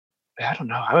 I don't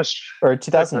know. Or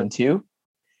 2002.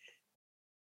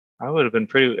 I would have been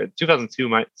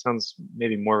 2002 sounds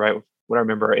maybe more right with what I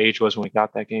remember our age was when we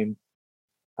got that game.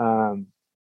 I'm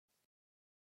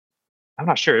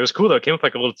not sure. It was cool though. It came with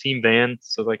like a little team van.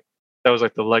 So like that was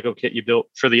like the Lego kit you built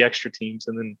for the extra teams,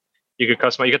 and then you could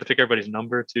customize. You got to pick everybody's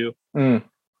number too. It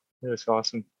was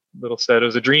awesome. Little set. It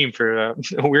was a dream for a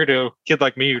weirdo kid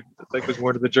like me who like was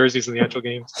more to the jerseys in the actual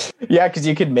games. Yeah, because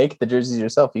you could make the jerseys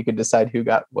yourself. You could decide who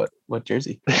got what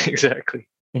jersey. Exactly.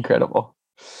 Incredible.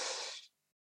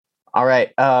 All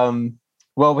right.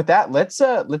 Well, with that,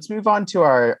 let's move on to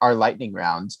our lightning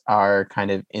round, our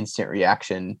kind of instant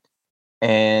reaction.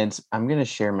 And I'm gonna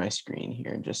share my screen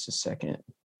here in just a second.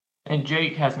 And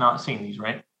Jake has not seen these,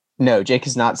 right? No, Jake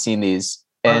has not seen these.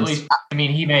 Or at least, I mean,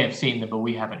 he may have seen them, but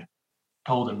we haven't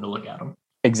told him to look at them.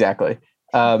 Exactly.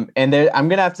 And I'm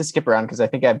gonna have to skip around because I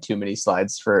think I have too many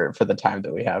slides for the time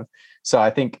that we have. So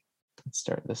I think let's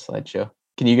start this slideshow.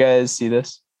 Can you guys see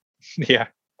this? Yeah.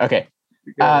 Okay.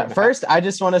 First, I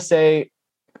just want to say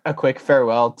a quick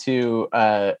farewell to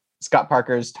Scott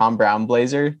Parker's Tom Brown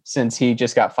blazer, since he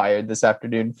just got fired this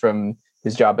afternoon from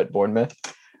his job at Bournemouth.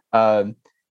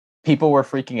 People were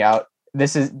freaking out.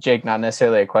 This is, Jake, not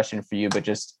necessarily a question for you, but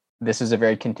just this is a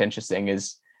very contentious thing,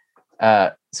 is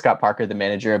Scott Parker, the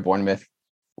manager of Bournemouth,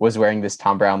 was wearing this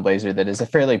Tom Brown blazer that is a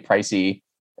fairly pricey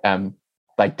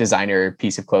like designer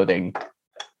piece of clothing.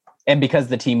 And because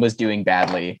the team was doing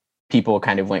badly, people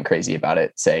kind of went crazy about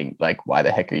it, saying like, why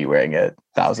the heck are you wearing a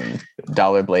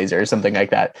 $1,000 blazer or something like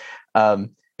that?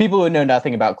 People who know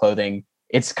nothing about clothing,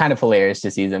 it's kind of hilarious to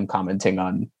see them commenting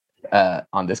on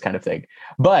this kind of thing.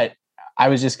 But I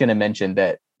was just going to mention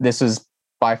that this was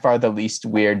by far the least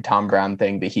weird Tom Brown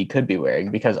thing that he could be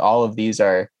wearing, because all of these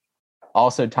are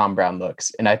also Tom Brown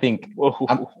looks. And I think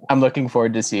I'm looking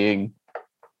forward to seeing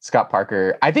Scott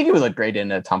Parker. I think it would look great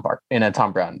in a Tom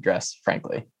Brown dress,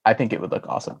 frankly. I think it would look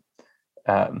awesome.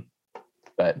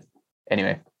 But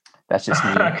anyway, that's just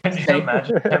me. Can you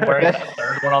imagine him wearing that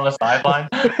third one on the sideline?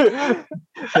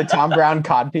 The Tom Brown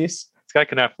codpiece. It's got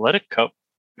like an athletic cup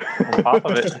on top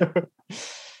of it.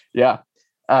 Yeah.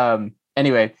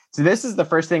 Anyway, so this is the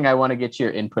first thing I want to get your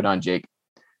input on, Jake.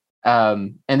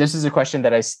 And this is a question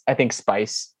that I think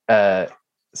Spice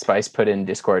put in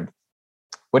Discord.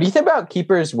 What do you think about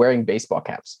keepers wearing baseball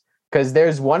caps? Because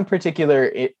there's one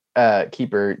particular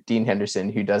keeper, Dean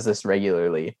Henderson, who does this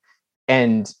regularly.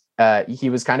 And he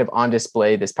was kind of on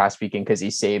display this past weekend because he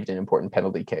saved an important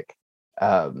penalty kick.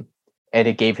 And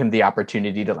it gave him the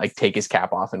opportunity to like take his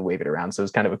cap off and wave it around. So it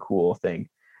was kind of a cool thing.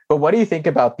 But what do you think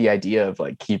about the idea of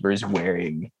like keepers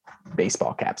wearing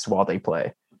baseball caps while they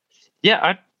play?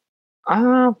 Yeah,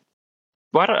 Well,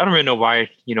 I don't really know why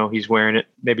he's wearing it.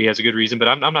 Maybe he has a good reason, but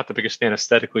I'm not the biggest fan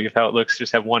aesthetically of how it looks.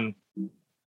 Just have one.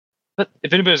 But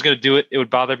if anybody's going to do it, it would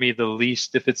bother me the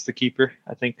least if it's the keeper.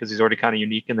 I think because he's already kind of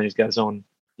unique, and then he's got his own,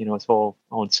 his whole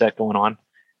own set going on.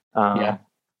 Yeah.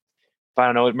 But I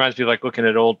don't know. It reminds me of like looking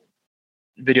at old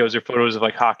videos or photos of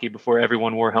like hockey before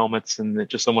everyone wore helmets, and it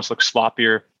just almost looks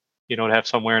sloppier. To have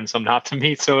some wearing, some not to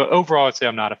me. So overall, I'd say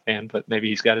I'm not a fan, but maybe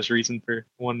he's got his reason for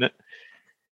wanting to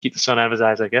keep the sun out of his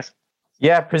eyes, I guess.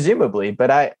 Yeah, presumably,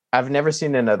 but I've never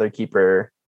seen another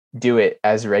keeper do it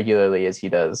as regularly as he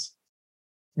does.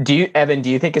 Evan, do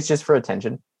you think it's just for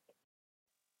attention?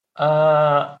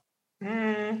 No,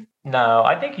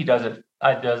 I think he does it.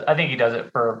 I think he does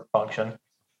it for function,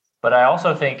 but I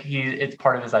also think it's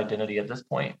part of his identity at this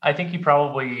point. I think he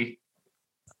probably.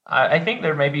 I think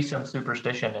there may be some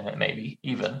superstition in it, maybe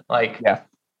even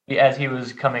as he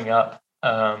was coming up,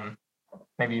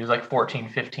 maybe he was like 14,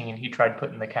 15, he tried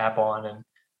putting the cap on and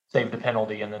saved the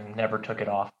penalty and then never took it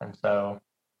off. And so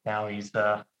now he's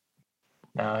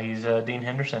Dean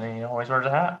Henderson and he always wears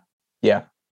a hat. Yeah.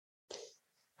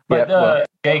 But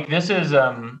Jake, this is,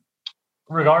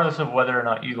 regardless of whether or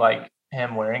not you like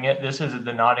him wearing it, this is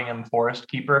the Nottingham Forest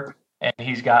keeper. And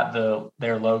he's got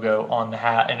their logo on the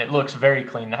hat, and it looks very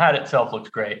clean. The hat itself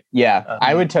looks great. Yeah,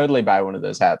 I would totally buy one of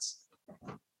those hats.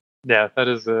 Yeah, that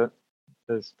is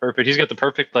perfect. He's got the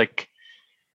perfect, like,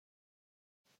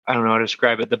 I don't know how to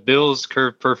describe it. The bills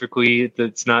curve perfectly.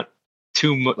 It's not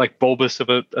too like bulbous of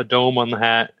a dome on the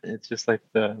hat. It's just like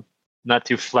not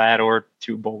too flat or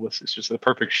too bulbous. It's just the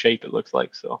perfect shape. It looks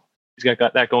like so. He's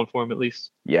got that going for him at least.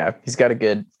 Yeah, he's got a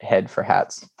good head for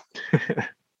hats.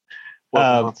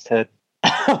 Well-balanced head.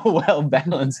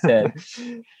 Well-balanced head.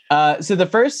 So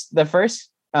the first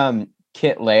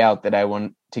kit layout that I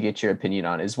want to get your opinion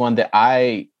on is one that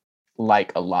I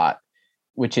like a lot,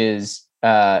 which is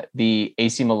the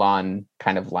AC Milan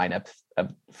kind of lineup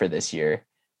for this year.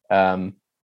 I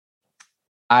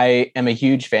am a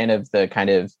huge fan of the kind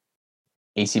of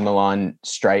AC Milan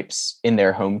stripes in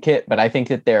their home kit, but I think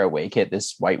that their away kit,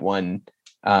 this white one,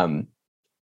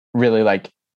 really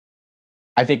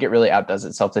I think it really outdoes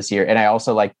itself this year. And I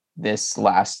also like this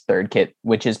last third kit,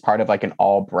 which is part of like an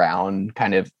all brown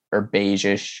kind of or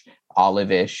beige-ish,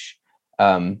 olive-ish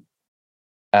set.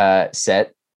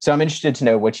 So I'm interested to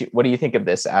know what do you think of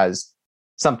this as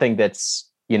something that's,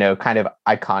 kind of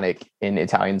iconic in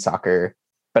Italian soccer,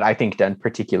 but I think done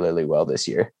particularly well this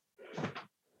year.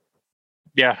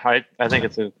 Yeah, I think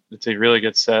it's a really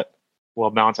good set, well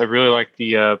balanced. I really like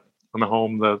the on the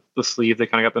home, the sleeve. They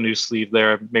kind of got the new sleeve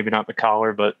there. Maybe not the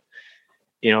collar, but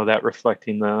that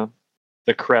reflecting the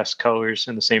crest colors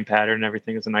in the same pattern and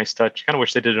everything is a nice touch. Kind of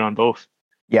wish they did it on both.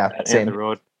 Yeah, same. And the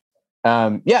road.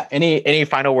 Yeah. Any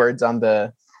final words on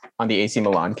the AC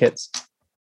Milan kits?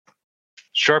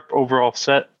 Sharp overall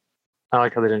set. I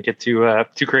like how they didn't get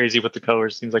too crazy with the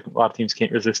colors. Seems like a lot of teams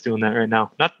can't resist doing that right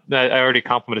now. Not that I already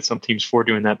complimented some teams for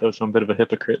doing that, though, so I'm a bit of a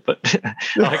hypocrite. But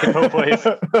I like it both ways.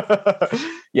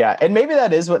 Yeah, and maybe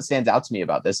that is what stands out to me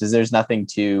about this is there's nothing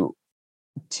too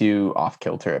off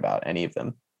kilter about any of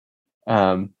them.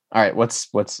 All right,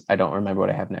 what's I don't remember what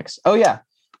I have next. Oh yeah,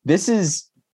 this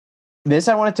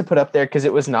I wanted to put up there because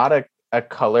it was not a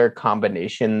color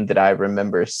combination that I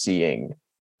remember seeing.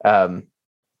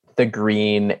 The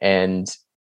green and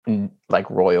like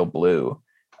royal blue.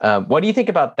 What do you think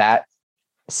about that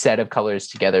set of colors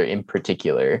together in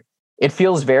particular? It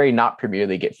feels very not Premier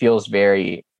League. It feels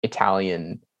very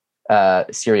Italian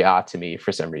Serie A to me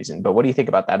for some reason. But what do you think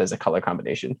about that as a color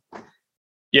combination?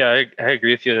 Yeah, I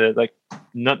agree with you. Like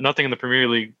nothing in the Premier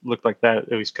League looked like that,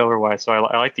 at least color wise. So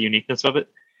I like the uniqueness of it.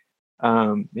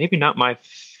 Maybe not my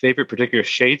favorite particular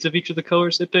shades of each of the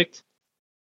colors they picked.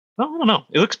 I don't know.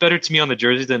 It looks better to me on the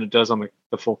jersey than it does on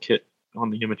the full kit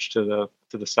on the image to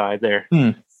the side there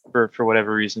for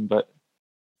whatever reason. But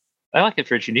I like it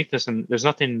for its uniqueness, and there's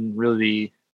nothing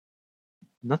really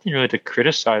to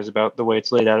criticize about the way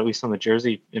it's laid out, at least on the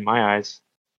jersey in my eyes.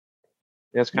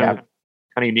 Yeah, it's kind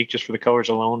of unique just for the colors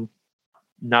alone.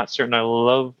 Not certain I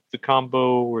love the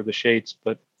combo or the shades,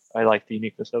 but I like the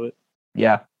uniqueness of it.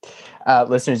 Yeah.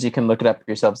 Listeners, you can look it up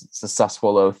yourselves. It's the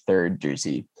Sassuolo third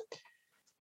jersey.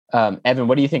 Evan,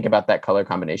 what do you think about that color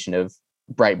combination of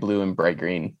bright blue and bright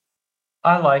green?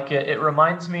 I like it. It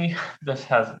reminds me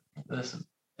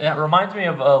it reminds me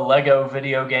of a Lego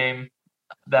video game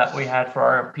that we had for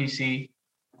our PC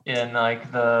in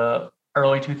like the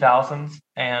early 2000s,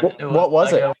 and it was what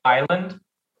was Lego it? Island.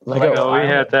 Lego, we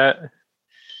had that.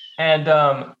 And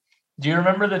do you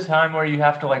remember the time where you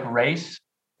have to like race?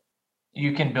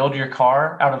 You can build your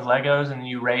car out of Legos and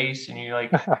you race and you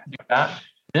like do that.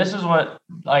 this is what,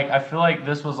 like, I feel like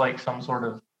this was like some sort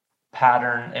of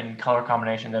pattern and color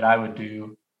combination that I would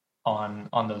do on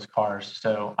those cars.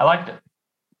 So I liked it.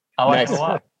 I liked it a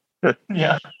lot.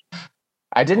 Yeah.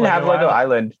 I didn't have Lego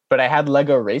Island, but I had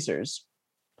Lego Racers.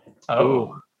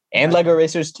 Oh. And Lego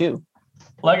Racers 2.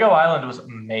 Lego Island was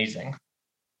amazing.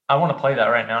 I want to play that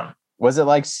right now. Was it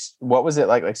like, what was it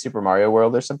like Super Mario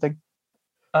World or something?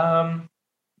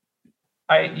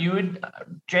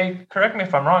 Jake, correct me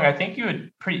if I'm wrong. I think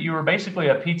you were basically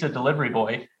a pizza delivery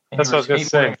boy. That's what I was going to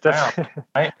say.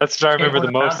 Right? That's what I remember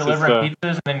the most. Delivering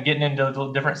pizzas and then getting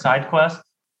into different side quests.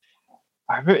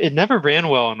 It never ran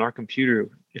well on our computer,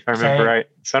 if I remember right.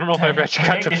 So I don't know if I ever actually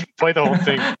got to play the whole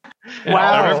thing.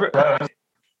 Wow.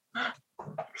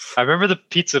 I remember the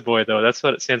Pizza Boy, though. That's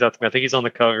what it stands out to me. I think he's on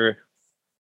the cover,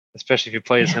 especially if you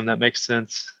play as him. That makes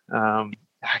sense. I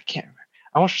can't remember.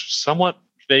 I was somewhat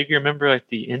vaguely remember like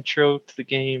the intro to the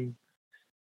game.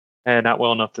 And not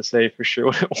well enough to say for sure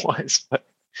what it was. But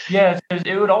yeah,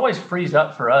 it would always freeze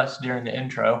up for us during the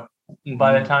intro. Mm-hmm.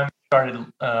 By the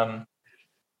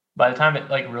time it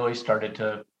like really started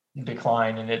to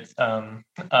decline in its in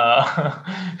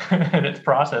its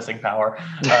processing power,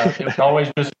 it would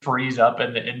always just freeze up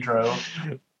in the intro.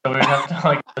 So we'd have to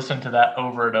like listen to that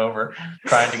over and over,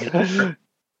 trying to get it.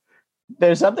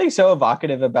 There's something so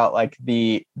evocative about like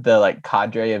the like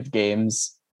cadre of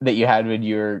games that you had when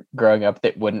you were growing up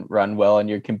that wouldn't run well on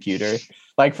your computer.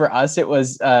 Like for us, it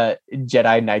was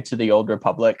Jedi Knights of the Old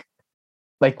Republic.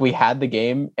 Like we had the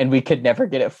game and we could never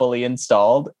get it fully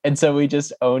installed. And so we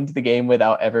just owned the game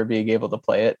without ever being able to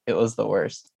play it. It was the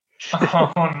worst.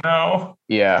 Oh no.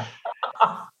 Yeah.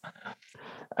 I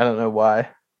don't know why.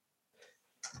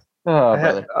 Oh,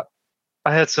 brother.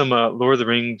 I had some Lord of the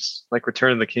Rings, like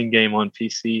Return of the King game on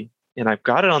PC. And I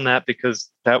got it on that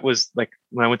because that was like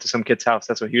when I went to some kid's house,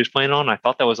 that's what he was playing on. I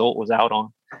thought that was all it was out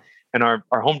on. And our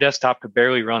home desktop could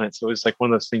barely run it. So it was like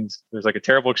one of those things. It was like a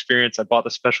terrible experience. I bought the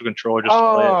special controller just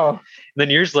to play it. And then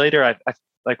years later, I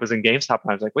like was in GameStop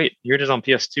and I was like, wait, here it is on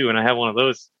PS2. And I have one of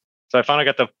those. So I finally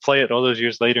got to play it all those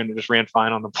years later and it just ran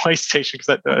fine on the PlayStation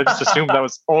because I just assumed that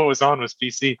was all it was on was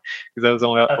PC because that was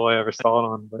all I ever saw it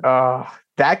on. But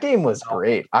that game was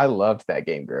great. I loved that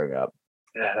game growing up.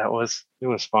 Yeah, it was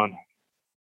fun.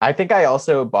 I think I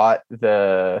also bought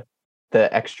the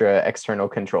extra external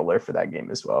controller for that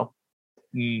game as well.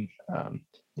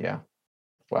 Yeah.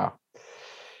 Wow.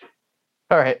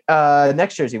 All right.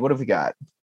 Next jersey. What have we got?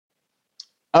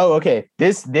 Oh, okay.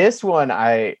 This one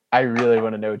I really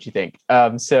want to know what you think.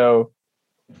 So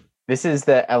this is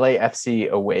the LAFC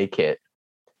away kit.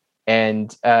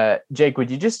 And Jake, would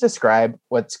you just describe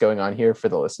what's going on here for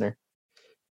the listener?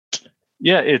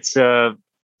 Yeah, it's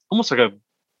almost like a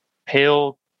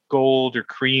pale gold or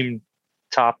cream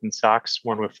top and socks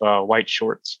worn with white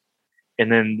shorts.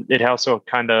 And then it also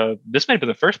this may have been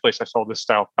the first place I saw this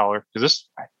style of collar because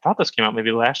I thought this came out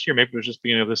maybe last year, maybe it was just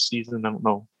beginning of this season. I don't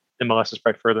know. MLS is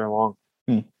probably further along.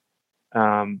 I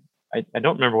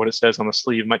don't remember what it says on the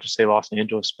sleeve. It might just say Los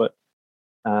Angeles, but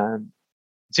it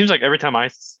seems like every time I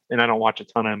don't watch a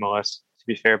ton of MLS to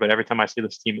be fair, but every time I see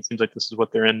this team, it seems like this is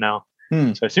what they're in now.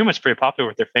 So I assume it's pretty popular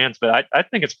with their fans, but I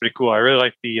think it's pretty cool. I really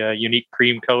like the unique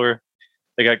cream color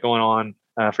they got going on.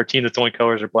 For a team that's only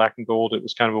colors are black and gold, it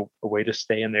was kind of a way to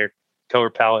stay in their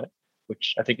color palette,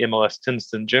 which I think MLS tends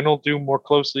to in general do more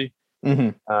closely.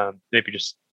 Maybe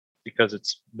just because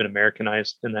it's been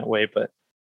Americanized in that way, but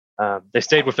they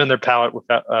stayed within their palette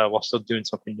without while still doing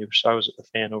something new. So I was a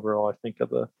fan overall, I think, of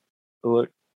the look.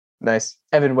 Nice.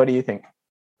 Evan, what do you think?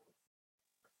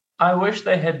 I wish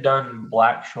they had done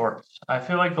black shorts. I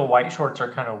feel like the white shorts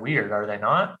are kind of weird, are they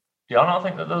not? Do y'all not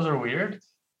think that those are weird?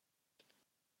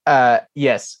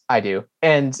 Yes, I do.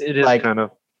 And it is like, kind of.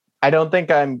 I don't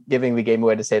think I'm giving the game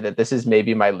away to say that this is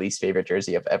maybe my least favorite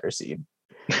jersey I've ever seen.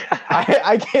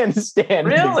 I can't stand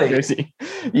really? this jersey.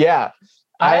 Yeah.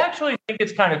 I actually think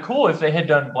it's kind of cool if they had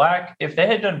done black. If they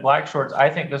had done black shorts,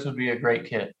 I think this would be a great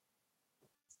kit.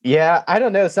 Yeah, I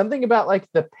don't know. Something about like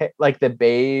the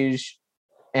beige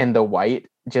and the white,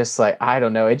 just like, I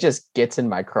don't know. It just gets in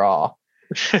my craw.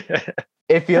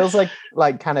 It feels like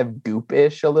kind of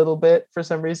goopish a little bit for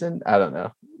some reason. I don't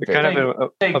know. It's kind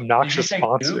of an obnoxious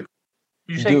sponsor. Did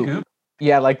you say Goop?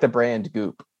 Yeah, like the brand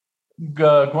Goop.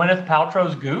 Gwyneth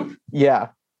Paltrow's Goop? Yeah.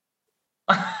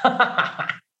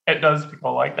 It does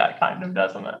feel like that kind of,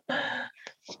 doesn't it?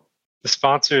 The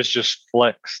sponsor is just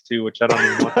Flex too, which I don't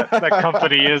even know what that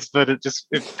company is, but it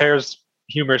pairs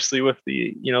humorously with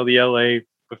the LA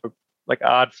with a like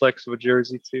odd flex of a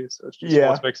jersey too. So it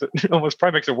just almost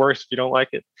probably makes it worse if you don't like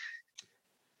it.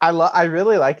 I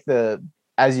really like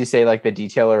as you say, like the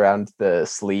detail around the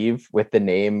sleeve with the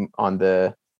name on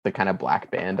the the kind of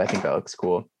black band. I think that looks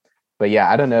cool. But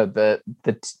yeah, I don't know,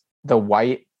 the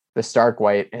white, the stark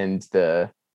white, and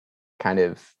the kind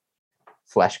of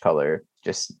flesh color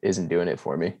just isn't doing it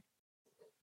for me.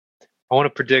 I want to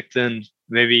predict, then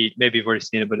maybe you've already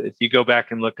seen it, but if you go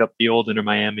back and look up the old Inter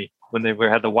Miami when they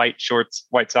had the white shorts,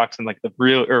 white socks, and like the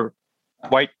real or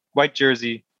white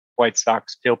jersey, white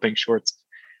socks, pale pink shorts,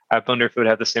 I wonder if it would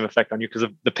have the same effect on you, because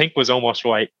the pink was almost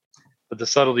white, but the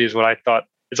subtlety is what I thought.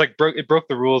 It's like it broke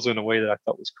the rules in a way that I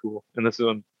thought was cool, and this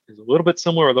one is a little bit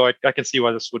similar, although I can see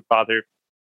why this would bother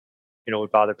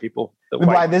people.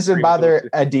 Why this would bother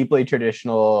a deeply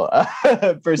traditional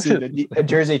person, a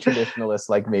Jersey traditionalist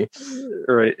like me.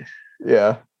 Right.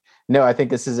 Yeah. No, I think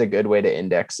this is a good way to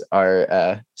index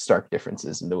our stark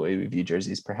differences in the way we view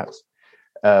jerseys, perhaps.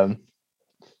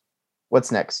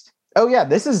 What's next? Oh yeah,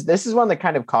 this is one that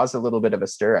kind of caused a little bit of a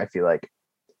stir, I feel like.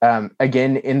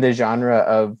 Again, in the genre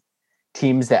of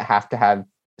teams that have to have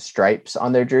stripes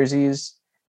on their jerseys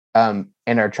and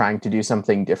are trying to do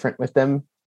something different with them.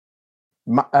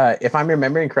 If I'm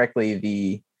remembering correctly,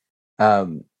 the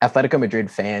Atletico Madrid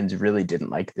fans really didn't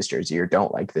like this jersey, or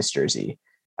don't like this jersey,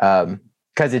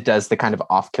 because it does the kind of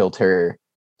off-kilter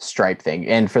stripe thing.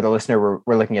 And for the listener,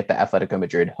 we're looking at the Atletico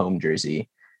Madrid home jersey.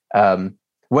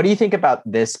 What do you think about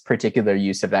this particular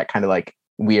use of that kind of like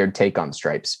weird take on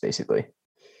stripes, basically?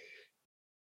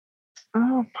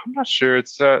 I'm not sure.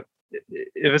 It's if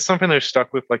it's something they're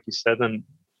stuck with, like you said, then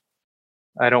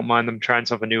I don't mind them trying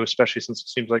something new, especially since it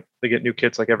seems like they get new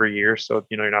kits like every year. So,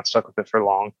 you're not stuck with it for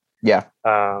long. Yeah.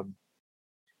 I'm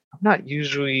not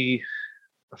usually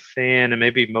a fan, and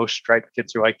maybe most striped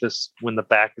kits are like this when the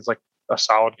back is like a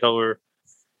solid color.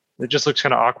 It just looks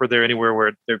kind of awkward there anywhere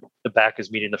where the back is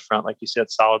meeting the front. Like you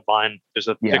said, solid line. There's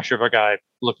a picture of a guy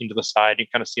looking to the side. You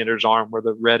kind of see under his arm where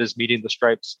the red is meeting the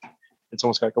stripes. It's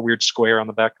almost like a weird square on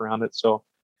the back around it. So,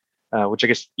 which I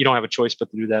guess you don't have a choice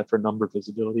but to do that for number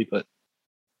visibility. But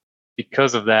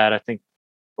because of that, I think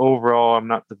overall I'm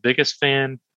not the biggest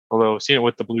fan. Although seeing it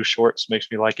with the blue shorts makes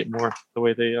me like it more. The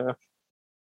way they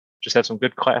just have some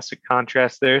good classic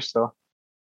contrast there. So,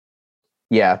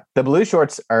 yeah, the blue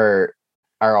shorts are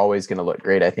always going to look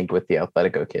great, I think, with the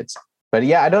Atletico kids. But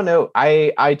yeah, I don't know.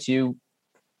 I too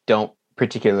don't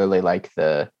particularly like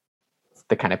the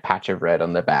kind of patch of red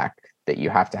on the back that you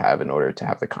have to have in order to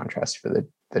have the contrast for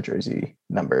the jersey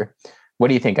number. What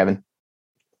do you think, Evan?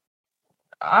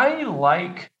 I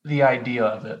like the idea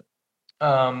of it.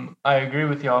 I agree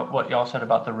with y'all, what y'all said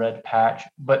about the red patch,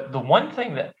 but the one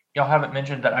thing that y'all haven't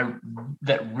mentioned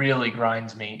that really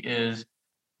grinds me is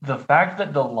the fact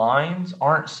that the lines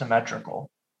aren't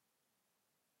symmetrical.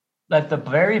 At the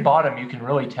very bottom, you can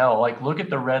really tell, like, look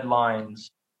at the red lines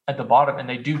at the bottom, and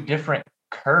they do different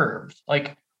curves.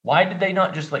 Like, why did they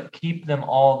not just like keep them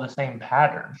all the same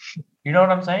pattern? You know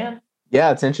what I'm saying?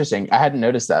 Yeah, it's interesting. I hadn't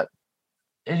noticed that.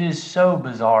 It is so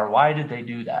bizarre. Why did they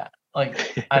do that?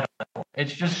 Like, I don't know.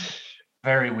 It's just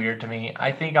very weird to me.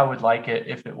 I think I would like it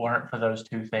if it weren't for those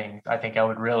two things. I think I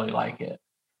would really like it.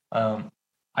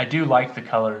 I do like the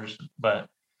colors, but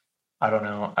I don't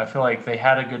know. I feel like they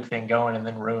had a good thing going and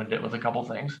then ruined it with a couple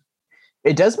things.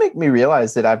 It does make me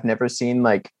realize that I've never seen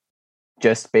like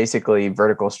just basically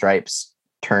vertical stripes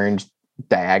turned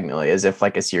diagonally, as if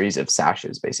like a series of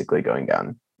sashes basically going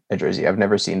down a jersey. I've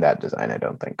never seen that design, I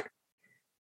don't think.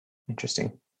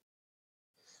 Interesting.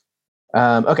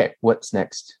 Okay, what's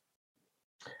next?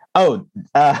 Oh,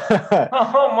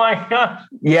 oh my gosh.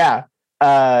 Yeah.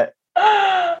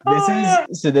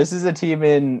 This is a team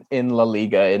in La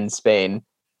Liga in Spain.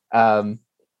 And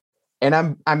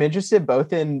I'm interested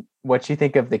both in what you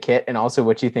think of the kit and also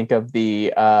what you think of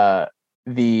the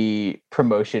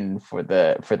promotion for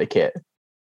the kit.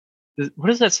 What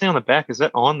does that say on the back? Is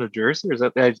that on the jersey, or is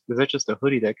that just a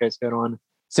hoodie that guy's got on?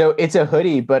 So it's a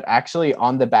hoodie, but actually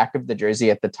on the back of the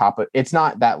jersey at the top of, it's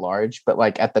not that large, but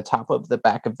like at the top of the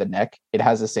back of the neck, it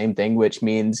has the same thing, which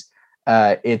means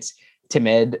it's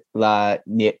Temed la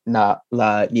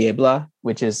niebla,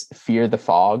 which is fear the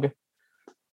fog.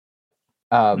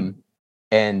 And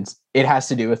it has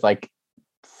to do with like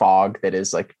fog that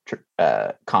is like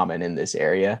common in this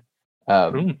area.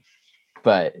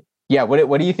 But yeah,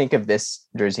 what do you think of this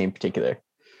jersey in particular?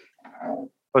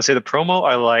 Let's say the promo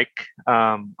I like.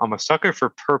 I'm a sucker for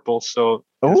purple, so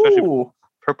especially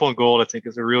purple and gold, I think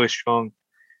is a really strong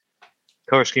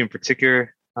color scheme in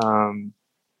particular. Don't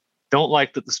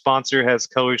like that the sponsor has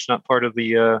colors not part of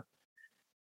the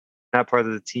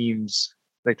teams,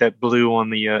 like that blue on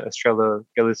the Estrella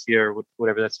Galicia or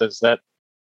whatever that says. That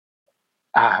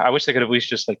I wish they could at least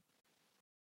just like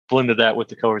blended that with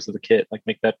the colors of the kit, like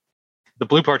make that the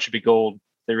blue part should be gold.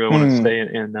 They really want to stay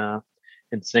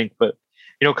in sync, but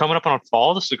coming up on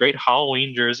fall, this is a great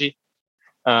Halloween jersey.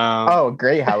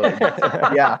 Great Halloween.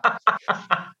 Yeah.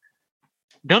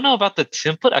 Don't know about the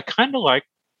template. I kind of like,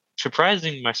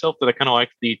 surprising myself, that I kind of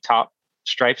like the top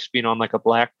stripes being on like a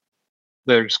black.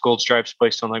 There's gold stripes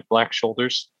placed on like black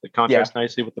shoulders that contrast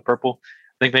nicely with the purple.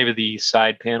 I think maybe the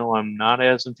side panel I'm not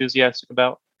as enthusiastic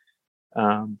about.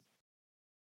 The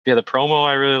promo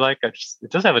I really like.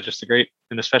 It does have just a great,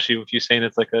 and especially with you saying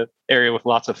it's like a area with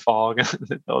lots of fog.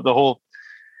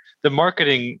 The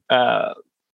marketing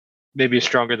maybe is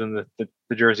stronger than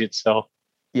the jersey itself.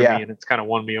 For me, and it's kind of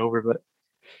won me over, but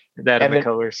that and the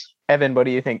colors. Evan, what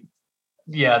do you think?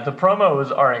 Yeah, the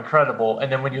promos are incredible,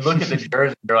 and then when you look at the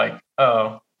jersey, you're like,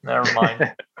 oh, never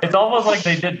mind. It's almost like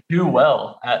they did do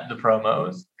well at the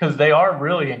promos because they are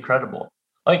really incredible.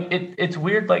 Like it's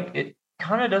weird. Like it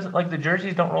kind of doesn't, like the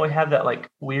jerseys don't really have that like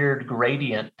weird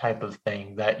gradient type of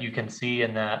thing that you can see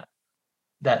in that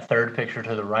third picture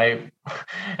to the right,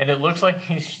 and it looks like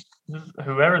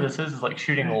whoever this is like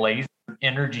shooting laser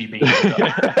energy beams.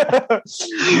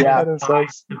 Yeah, that's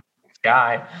nice.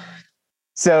 Guy.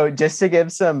 So just to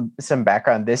give some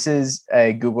background, this is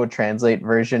a Google Translate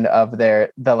version of the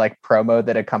like promo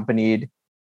that accompanied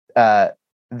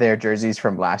their jerseys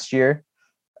from last year.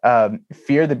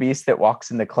 Fear the beast that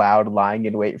walks in the cloud, lying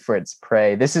in wait for its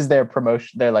prey. This is their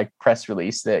promotion, their like press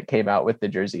release that came out with the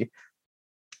jersey.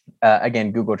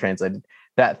 Again, Google translated.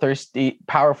 That thirsty,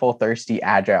 powerful, thirsty,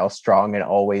 agile, strong, and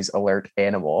always alert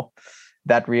animal.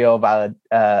 That Real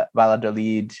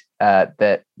Valladolid,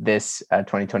 that this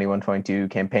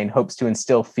 2021-22 campaign hopes to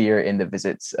instill fear in the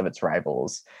visits of its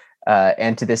rivals.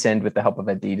 And to this end, with the help of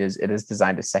Adidas, it has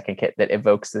designed a second kit that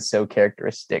evokes the so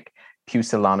characteristic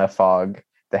Pucellana fog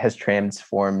that has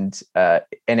transformed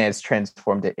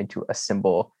it into a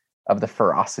symbol of the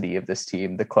ferocity of this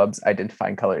team. The club's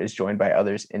identifying color is joined by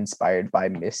others inspired by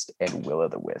Mist and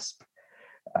Will-o'-the-Wisp,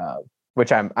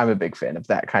 which I'm a big fan of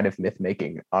that kind of myth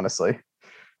making, honestly.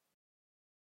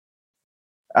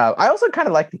 I also kind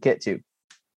of like the kit too,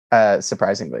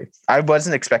 surprisingly. I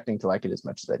wasn't expecting to like it as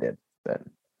much as I did. But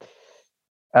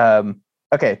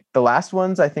okay, the last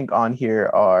ones I think on here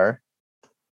are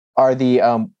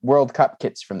the World Cup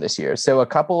kits from this year. So a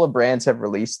couple of brands have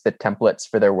released the templates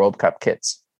for their World Cup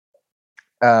kits.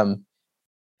 And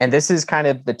this is kind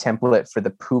of the template for the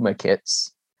Puma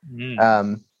kits.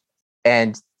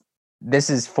 And this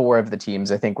is 4 of the teams.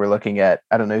 I think we're looking at,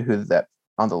 I don't know who that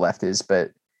on the left is,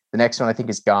 but the next one I think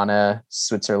is Ghana,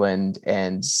 Switzerland,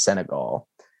 and Senegal.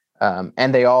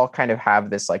 And they all kind of have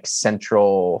this like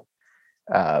central,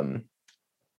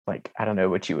 like, I don't know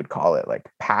what you would call it, like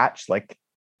patch, like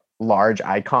large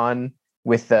icon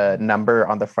with the number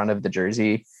on the front of the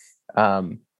jersey.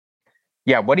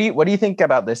 Yeah, what do you think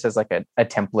about this as like a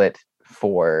template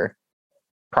for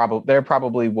there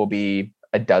probably will be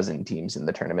a dozen teams in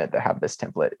the tournament that have this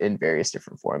template in various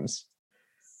different forms?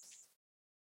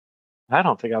 I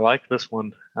don't think I like this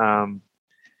one.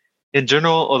 In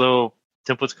general, although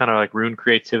templates kind of like ruin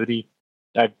creativity,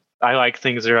 I like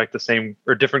things that are like the same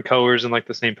or different colors and like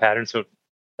the same pattern. So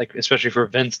like, especially for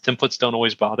events, templates don't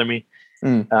always bother me.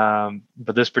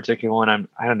 But this particular one,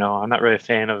 I don't know. I'm not really a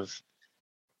fan of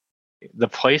the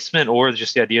placement or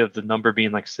just the idea of the number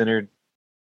being like centered,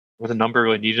 or the number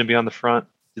really needing to be on the front.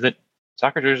 Is it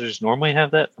soccer jerseys normally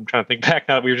have that? I'm trying to think back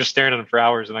now. We were just staring at them for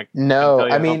hours, and I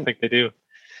don't think they do.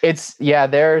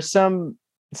 There are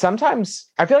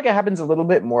sometimes I feel like it happens a little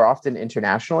bit more often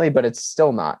internationally, but it's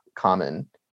still not common.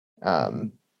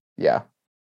 Yeah,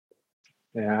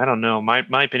 I don't know.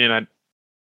 My opinion, I'm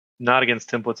not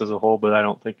against templates as a whole, but I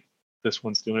don't think this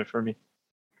one's doing it for me.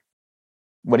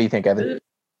 What do you think, Evan?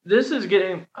 This is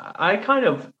getting. I kind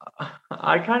of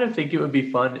think it would be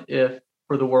fun if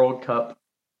for the World Cup,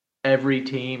 every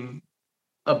team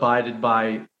abided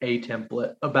by a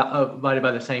template, abided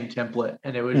by the same template,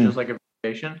 and it was just like a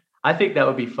variation. I think that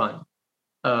would be fun,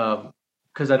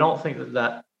 because I don't think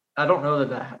that I don't know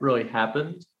that really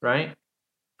happens, right?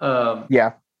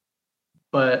 Yeah,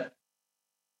 but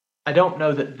I don't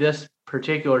know that this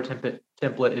particular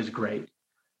template is great.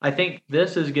 I think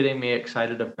this is getting me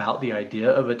excited about the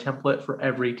idea of a template for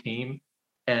every team,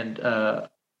 and I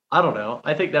don't know.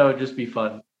 I think that would just be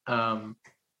fun.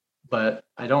 But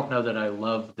I don't know that I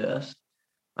love this.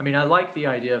 I mean, I like the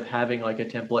idea of having like a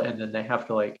template and then they have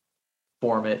to like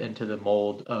form it into the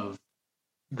mold of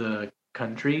the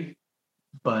country.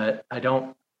 But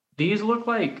these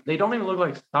they don't even look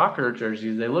like soccer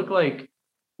jerseys. They look like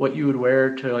what you would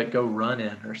wear to like go run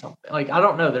in or something. Like, I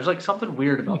don't know. There's like something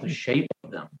weird about the shape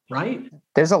of them, right?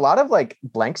 There's a lot of like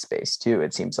blank space too,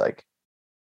 it seems like.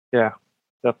 Yeah,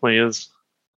 definitely is.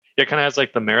 Yeah, it kind of has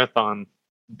like the marathon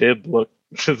bib look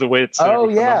the way it's Oh,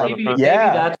 with the yeah. number on the Maybe, front. maybe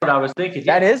Yeah. that's what I was thinking.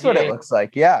 That Yeah, is what yeah, it looks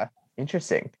like. Yeah.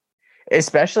 Interesting.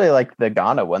 Especially like the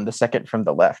Ghana one, the second from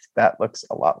the left. That looks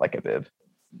a lot like a bib.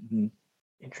 Mhm.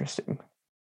 Interesting.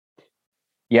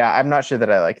 Yeah, I'm not sure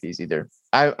that I like these either.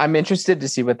 I'm interested to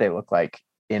see what they look like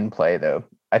in play, though.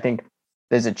 I think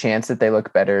there's a chance that they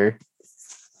look better,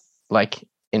 like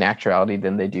in actuality,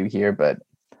 than they do here, but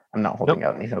I'm not holding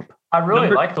out any hope. I really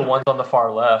Number- like the ones on the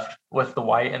far left with the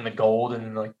white and the gold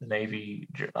and like the navy.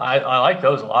 I like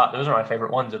those a lot. Those are my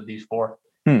favorite ones of these four.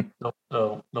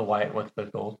 The white with the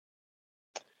gold.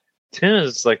 10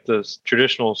 is like the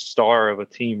traditional star of a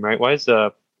team, right? Why is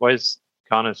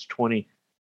Ghana's 20?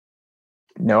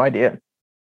 No idea.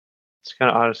 It's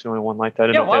kind of odd. It's the only one like that.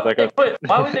 I Yeah, didn't know if they had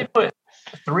why would they put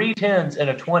 3 10s and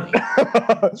a 20?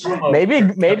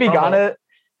 maybe Ghana.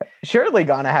 Surely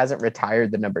Ghana hasn't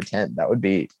retired the number 10. That would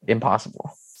be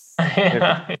impossible.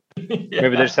 Yeah. Maybe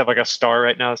they just have like a star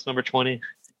right now. It's number 20.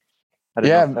 I don't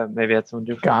know if that maybe had something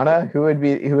to do with Ghana. Who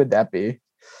would that be?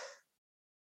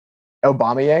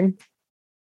 Aubameyang?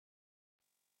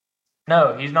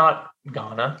 No, he's not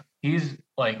Ghana. He's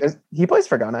like He plays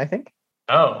for Ghana, I think.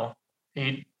 no.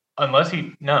 No.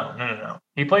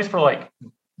 He plays for like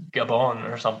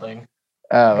Gabon or something.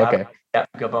 Oh, okay. Yeah,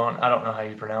 Gabon. I don't know how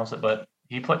you pronounce it, but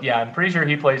I'm pretty sure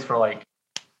he plays for like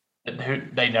who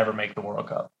they never make the World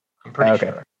Cup. I'm pretty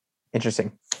sure.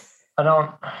 Interesting. I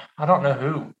don't know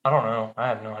who. I don't know. I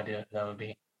have no idea who that would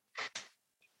be.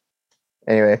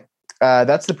 Anyway,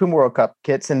 that's the Puma World Cup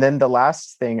kits. And then the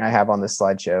last thing I have on this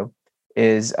slideshow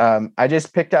is I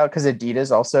just picked out because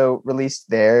Adidas also released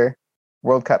their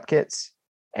World Cup kits.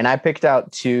 And I picked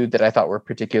out 2 that I thought were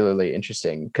particularly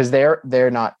interesting because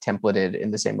they're not templated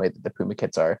in the same way that the Puma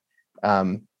kits are.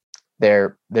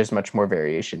 There's much more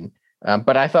variation.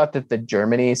 But I thought that the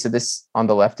Germany, so this on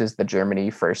the left is the Germany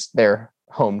first, their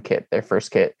home kit, their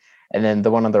first kit. And then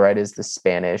the one on the right is the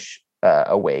Spanish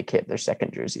away kit, their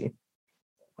second jersey.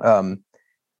 And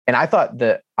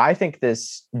I think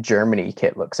this Germany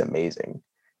kit looks amazing.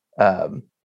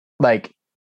 Like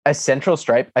a central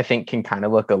stripe, I think can kind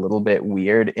of look a little bit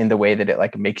weird in the way that it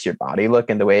like makes your body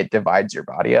look and the way it divides your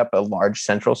body up, a large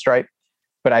central stripe.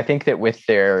 But I think that with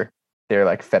their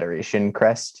like Federation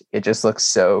crest, it just looks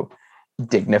so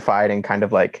dignified and kind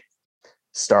of like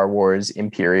Star Wars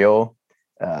Imperial.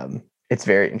 It's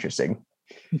very interesting.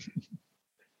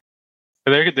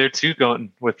 They're too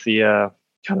going with the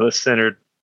kind of the centered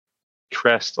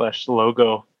crest /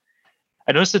 logo.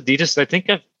 I noticed Adidas. I think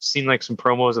I've seen like some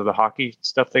promos of the hockey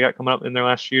stuff they got coming up in their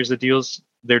last few years of deals.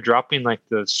 They're dropping like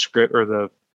the script or the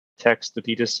text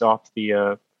Adidas off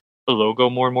the logo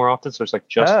more and more often. So it's like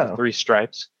just the 3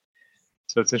 stripes.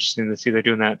 So it's interesting to see they're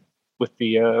doing that with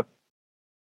the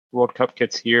World Cup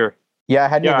kits here. Yeah, I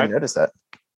hadn't even noticed that.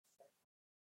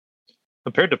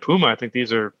 Compared to Puma, I think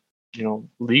these are,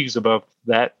 leagues above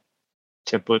that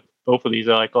template. Both of these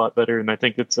I like a lot better. And I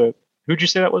think it's who'd you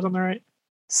say that was on the right?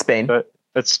 Spain.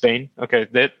 That's Spain. Okay.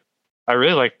 I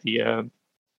really like the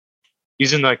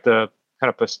using like the kind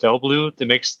of pastel blue that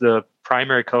makes the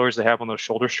primary colors they have on those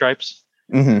shoulder stripes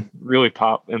really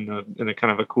pop in the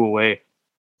kind of a cool way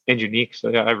and unique. So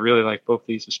yeah, I really like both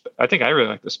these. I think I really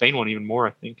like the Spain one even more.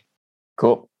 I think.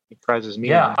 Cool. It surprises me.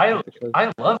 Yeah,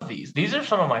 I love these. These are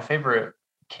some of my favorite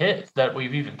kits that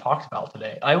we've even talked about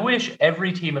today. I wish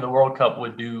every team in the World Cup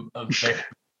would do a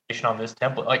variation on this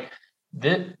template. Like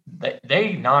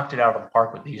they knocked it out of the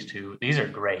park with these 2. These are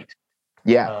great.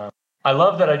 Yeah. I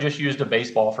love that I just used a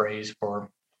baseball phrase for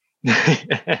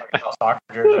soccer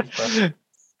jerseys.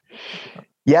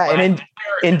 Yeah, and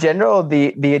in general,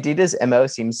 the Adidas MO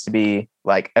seems to be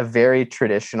like a very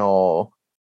traditional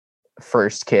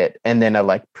first kit and then a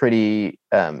like pretty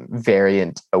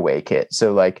variant away kit.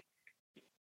 So like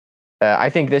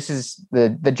I think this is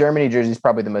the Germany jersey is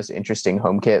probably the most interesting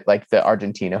home kit. Like the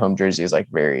Argentina home jersey is like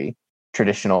very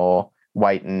traditional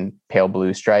white and pale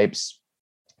blue stripes.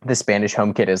 The Spanish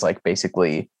home kit is like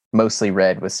basically mostly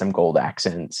red with some gold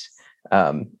accents.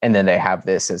 And then they have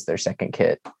this as their second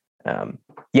kit.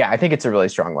 I think it's a really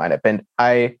strong lineup. And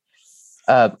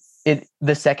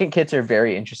the second kits are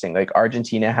very interesting. Like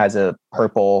Argentina has a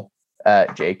purple,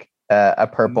 a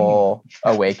purple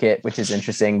away kit, which is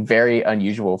interesting, very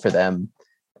unusual for them.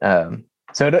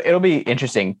 So it'll be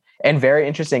interesting and very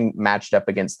interesting matched up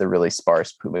against the really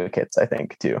sparse Puma kits, I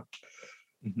think, too.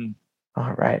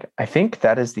 All right. I think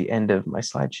that is the end of my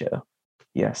slideshow.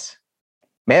 Yes.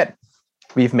 Man,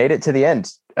 we've made it to the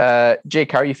end.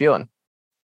 Jake, how are you feeling?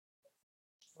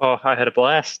 Oh, I had a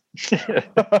blast.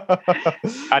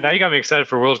 I know you got me excited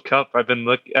for World Cup. I've been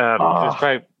looking. It was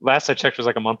probably last I checked was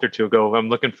like a month or 2 ago. I'm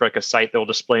looking for like a site that will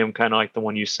display them, kind of like the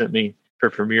one you sent me. for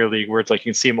Premier League, where it's like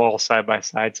you can see them all side by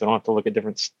side, so I don't have to look at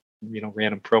different,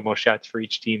 random promo shots for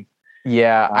each team.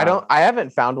 Yeah, I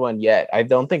haven't found one yet. I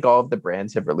don't think all of the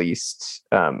brands have released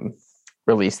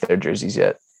their jerseys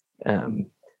yet.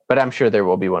 But I'm sure there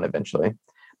will be one eventually.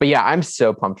 But yeah, I'm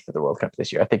so pumped for the World Cup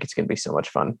this year. I think it's going to be so much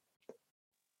fun.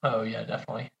 Oh yeah,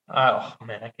 definitely. Oh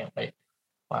man, I can't wait.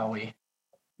 Wowee.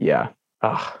 Yeah.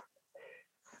 Oh.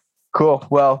 Cool.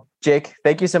 Well, Jake,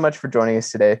 thank you so much for joining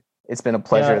us today. It's been a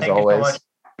pleasure as always. You so much.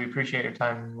 We appreciate your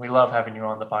time. We love having you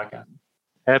on the podcast.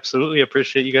 Absolutely.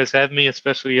 Appreciate you guys having me,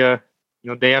 especially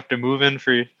day after moving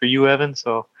for you, Evan.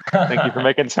 So thank you for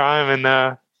making time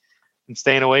and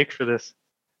staying awake for this.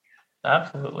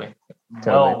 Absolutely.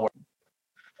 Totally. Well,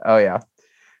 oh yeah.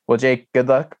 Well, Jake, good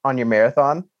luck on your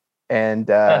marathon. And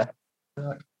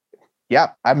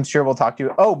yeah, I'm sure we'll talk to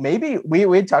you. Oh, maybe we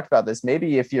had talked about this.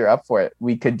 Maybe if you're up for it,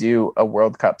 we could do a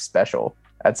World Cup special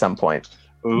at some point.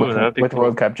 Ooh, that'd be with cool.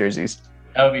 World Cup jerseys.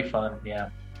 That would be fun. Yeah.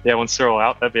 Yeah, once they're all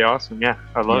out, that'd be awesome. Yeah,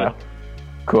 I love it.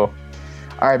 Cool.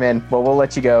 All right, man. Well, we'll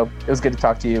let you go. It was good to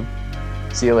talk to you.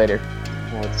 See you later.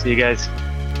 Well, see you guys.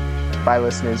 Bye,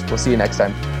 listeners. We'll see you next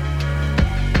time.